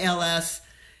 O-T-A-L-S.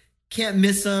 Can't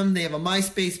miss them. They have a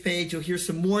MySpace page. You'll hear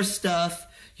some more stuff.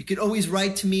 You can always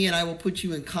write to me and I will put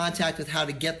you in contact with how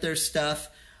to get their stuff.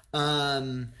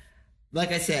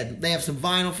 Like I said, they have some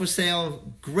vinyl for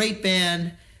sale. Great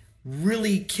band.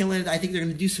 Really killing it. I think they're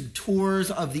going to do some tours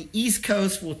of the East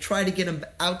Coast. We'll try to get them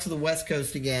out to the West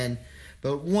Coast again.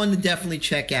 But one to definitely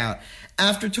check out.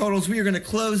 After Totals, we are going to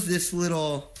close this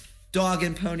little dog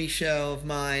and pony show of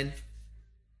mine.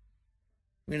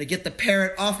 I'm going to get the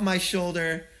parrot off my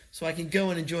shoulder so I can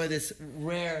go and enjoy this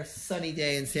rare sunny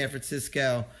day in San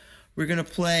Francisco. We're going to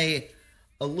play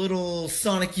a little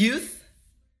Sonic Youth.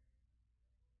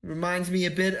 Reminds me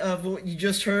a bit of what you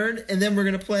just heard. And then we're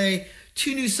going to play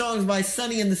 2 new songs by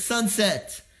Sonny and the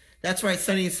Sunset. That's right,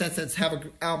 Sonny and the Sunsets have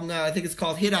an album now. I think it's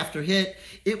called Hit After Hit.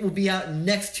 It will be out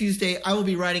next Tuesday. I will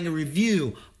be writing a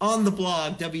review on the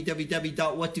blog,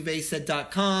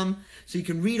 www.whatduvetsaid.com. So you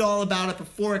can read all about it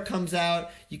before it comes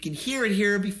out. You can hear it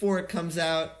here before it comes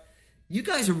out. You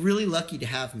guys are really lucky to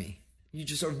have me. You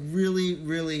just are really,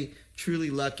 really, truly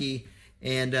lucky.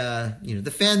 And,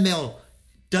 the fan mail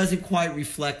doesn't quite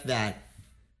reflect that.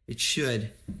 It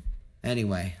should.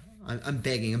 Anyway, I'm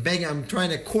begging. I'm trying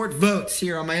to court votes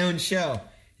here on my own show.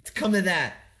 It's come to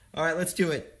that. All right, let's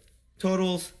do it.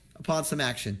 Totals, Upon Some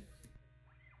Action.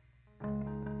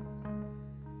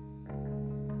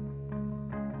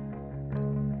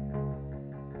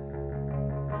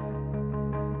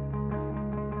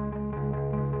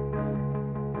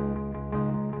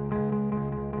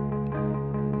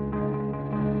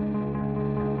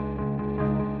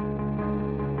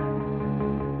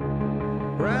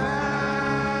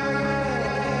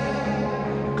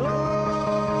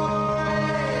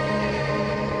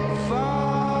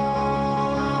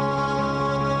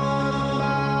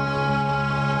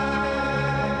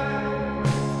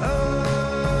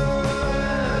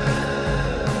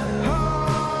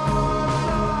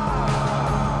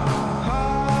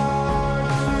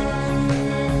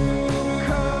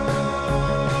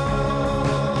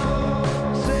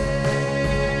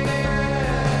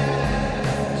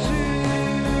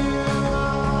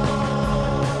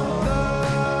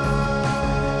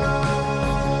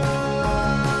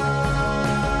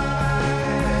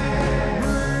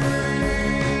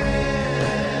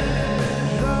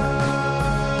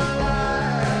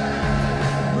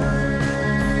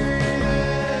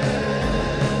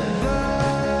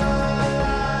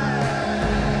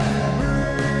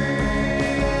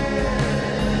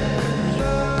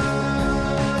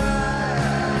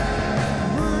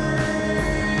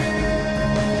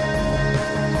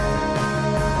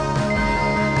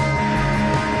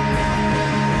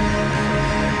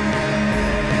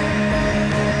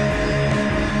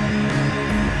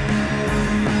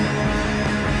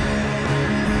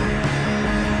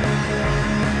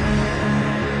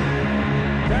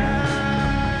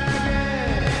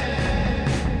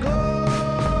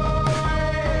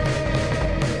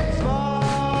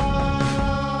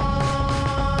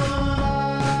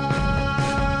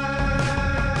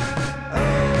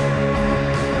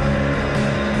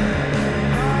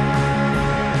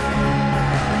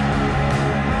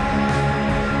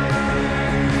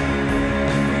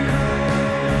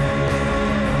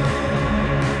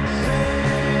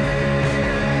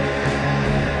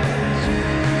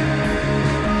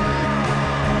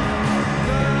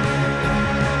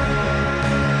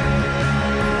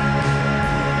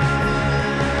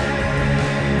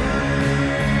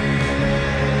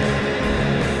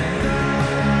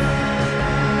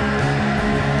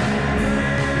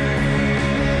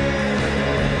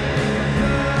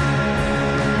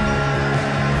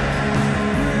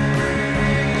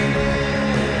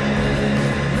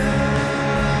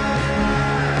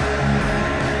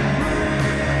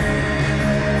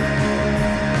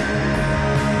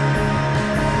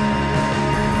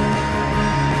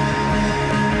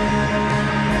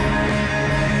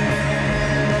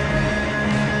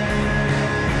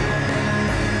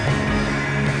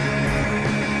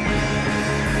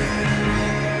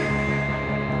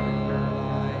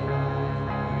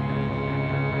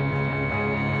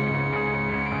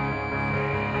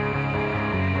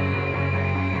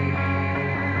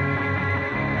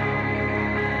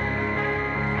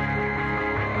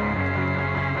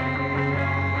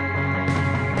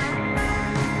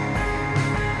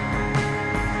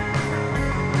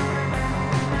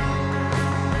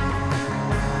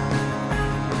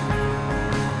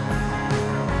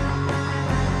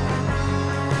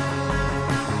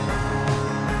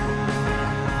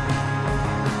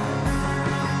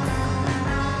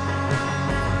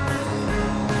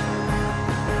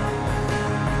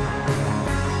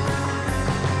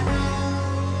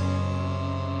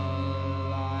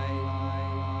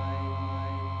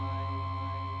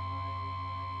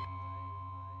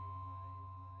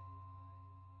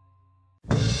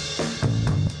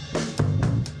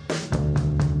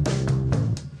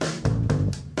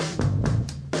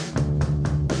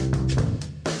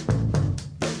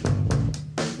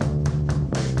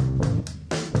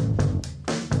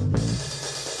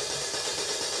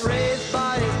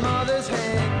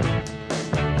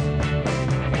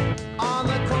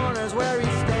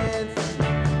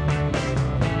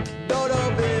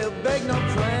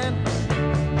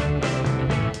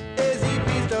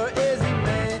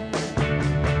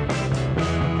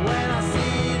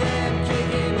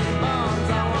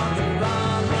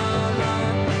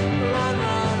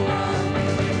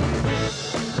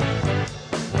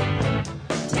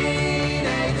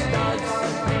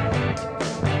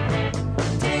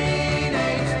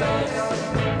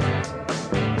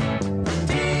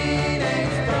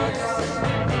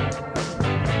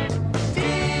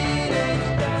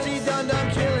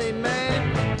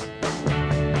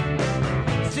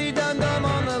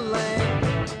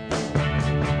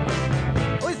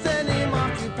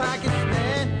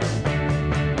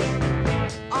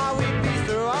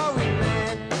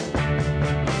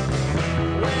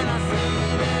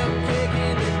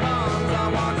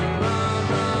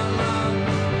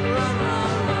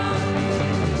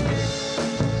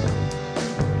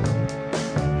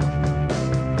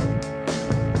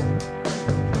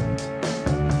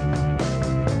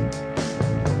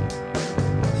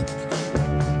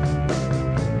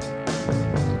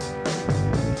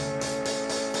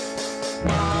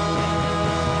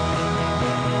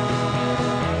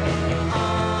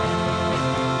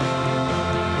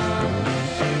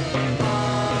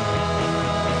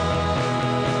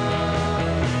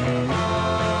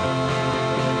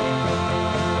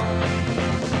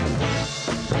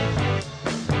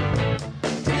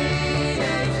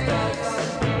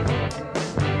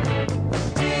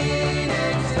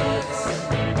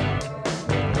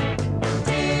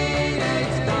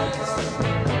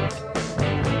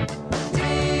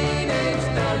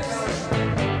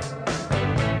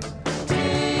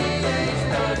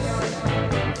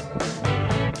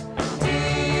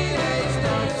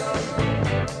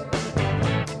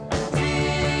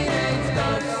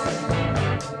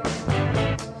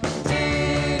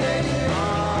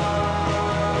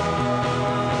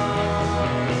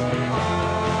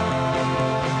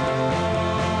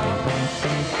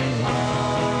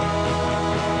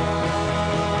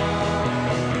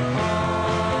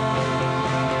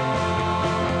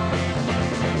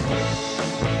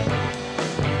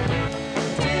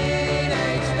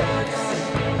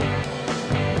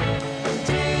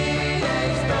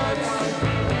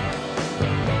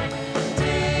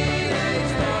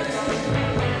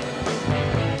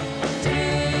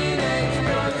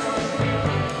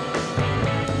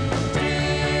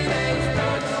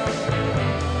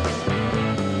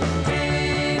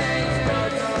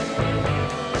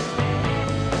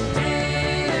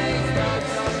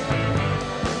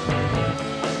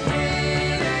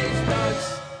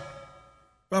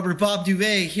 Robert Bob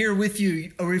Duvet here with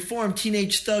you, a reformed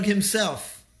teenage thug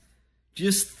himself.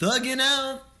 Just thugging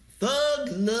out, thug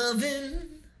loving.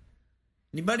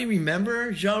 Anybody remember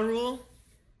Ja Rule?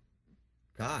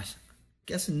 Gosh,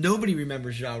 guess nobody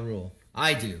remembers Ja Rule.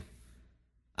 I do.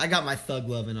 I got my thug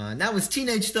loving on. That was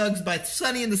Teenage Thugs by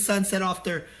Sonny and the Sunset off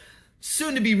their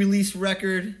soon-to-be-released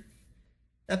record.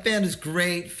 That band is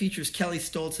great. Features Kelly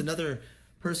Stoltz, another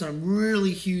person I'm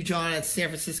really huge on at San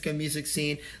Francisco music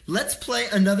scene. Let's play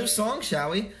another song, shall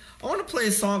we? I want to play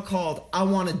a song called I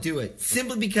Want to Do It,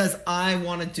 simply because I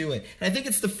want to do it. And I think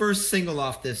it's the first single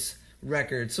off this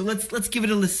record. So let's give it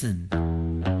a listen.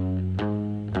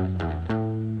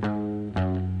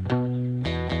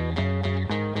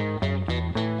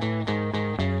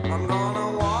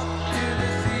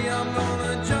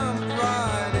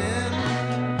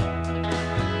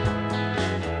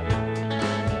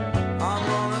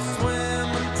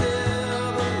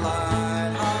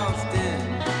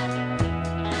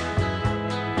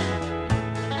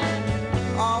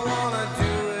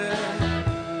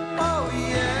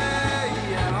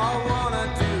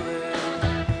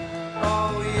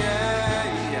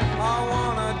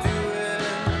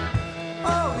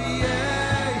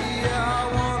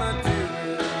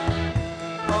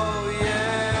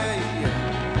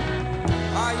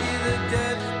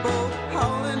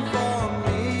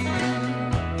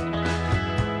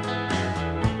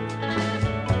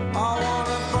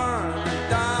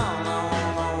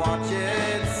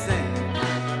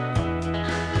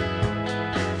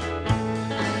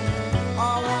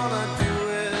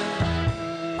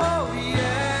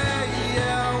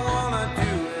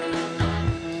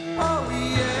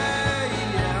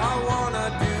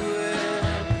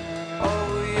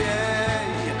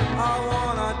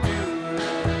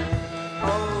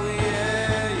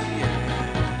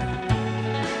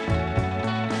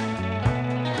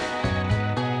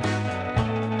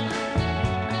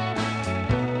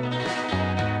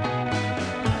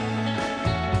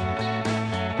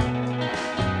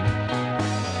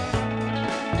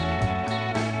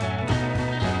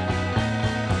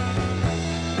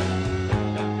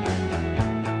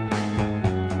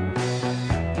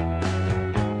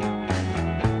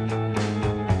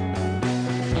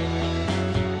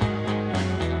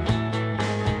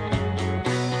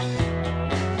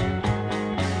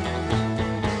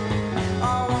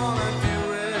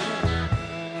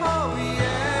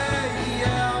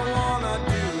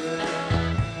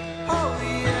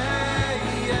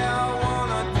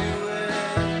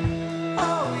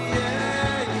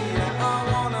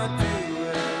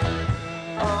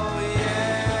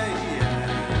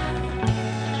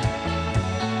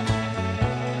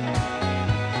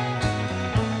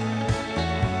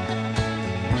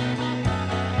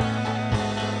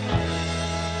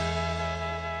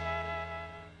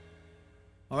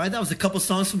 All right, that was a couple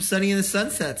songs from Sonny and the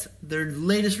Sunsets. Their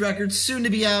latest record, soon to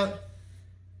be out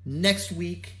next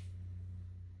week.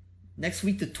 Next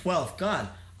week, the 12th. God,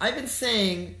 I've been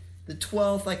saying the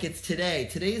 12th like it's today.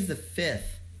 Today is the 5th.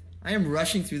 I am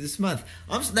rushing through this month.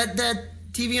 That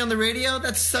TV on the radio,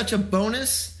 that's such a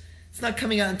bonus. It's not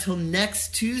coming out until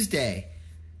next Tuesday.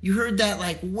 You heard that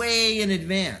like way in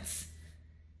advance.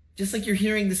 Just like you're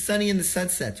hearing the Sonny and the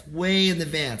Sunsets way in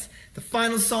advance. The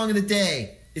final song of the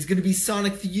day is going to be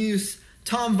Sonic Youth,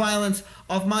 Tom Violence,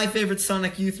 off my favorite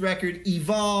Sonic Youth record,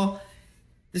 Evolve.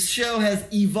 The show has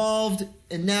evolved,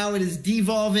 and now it is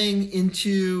devolving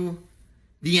into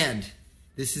the end.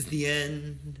 This is the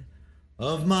end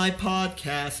of my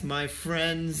podcast, my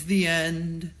friends, the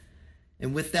end.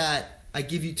 And with that, I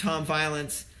give you Tom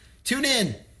Violence. Tune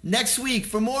in next week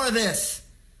for more of this,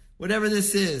 whatever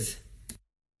this is.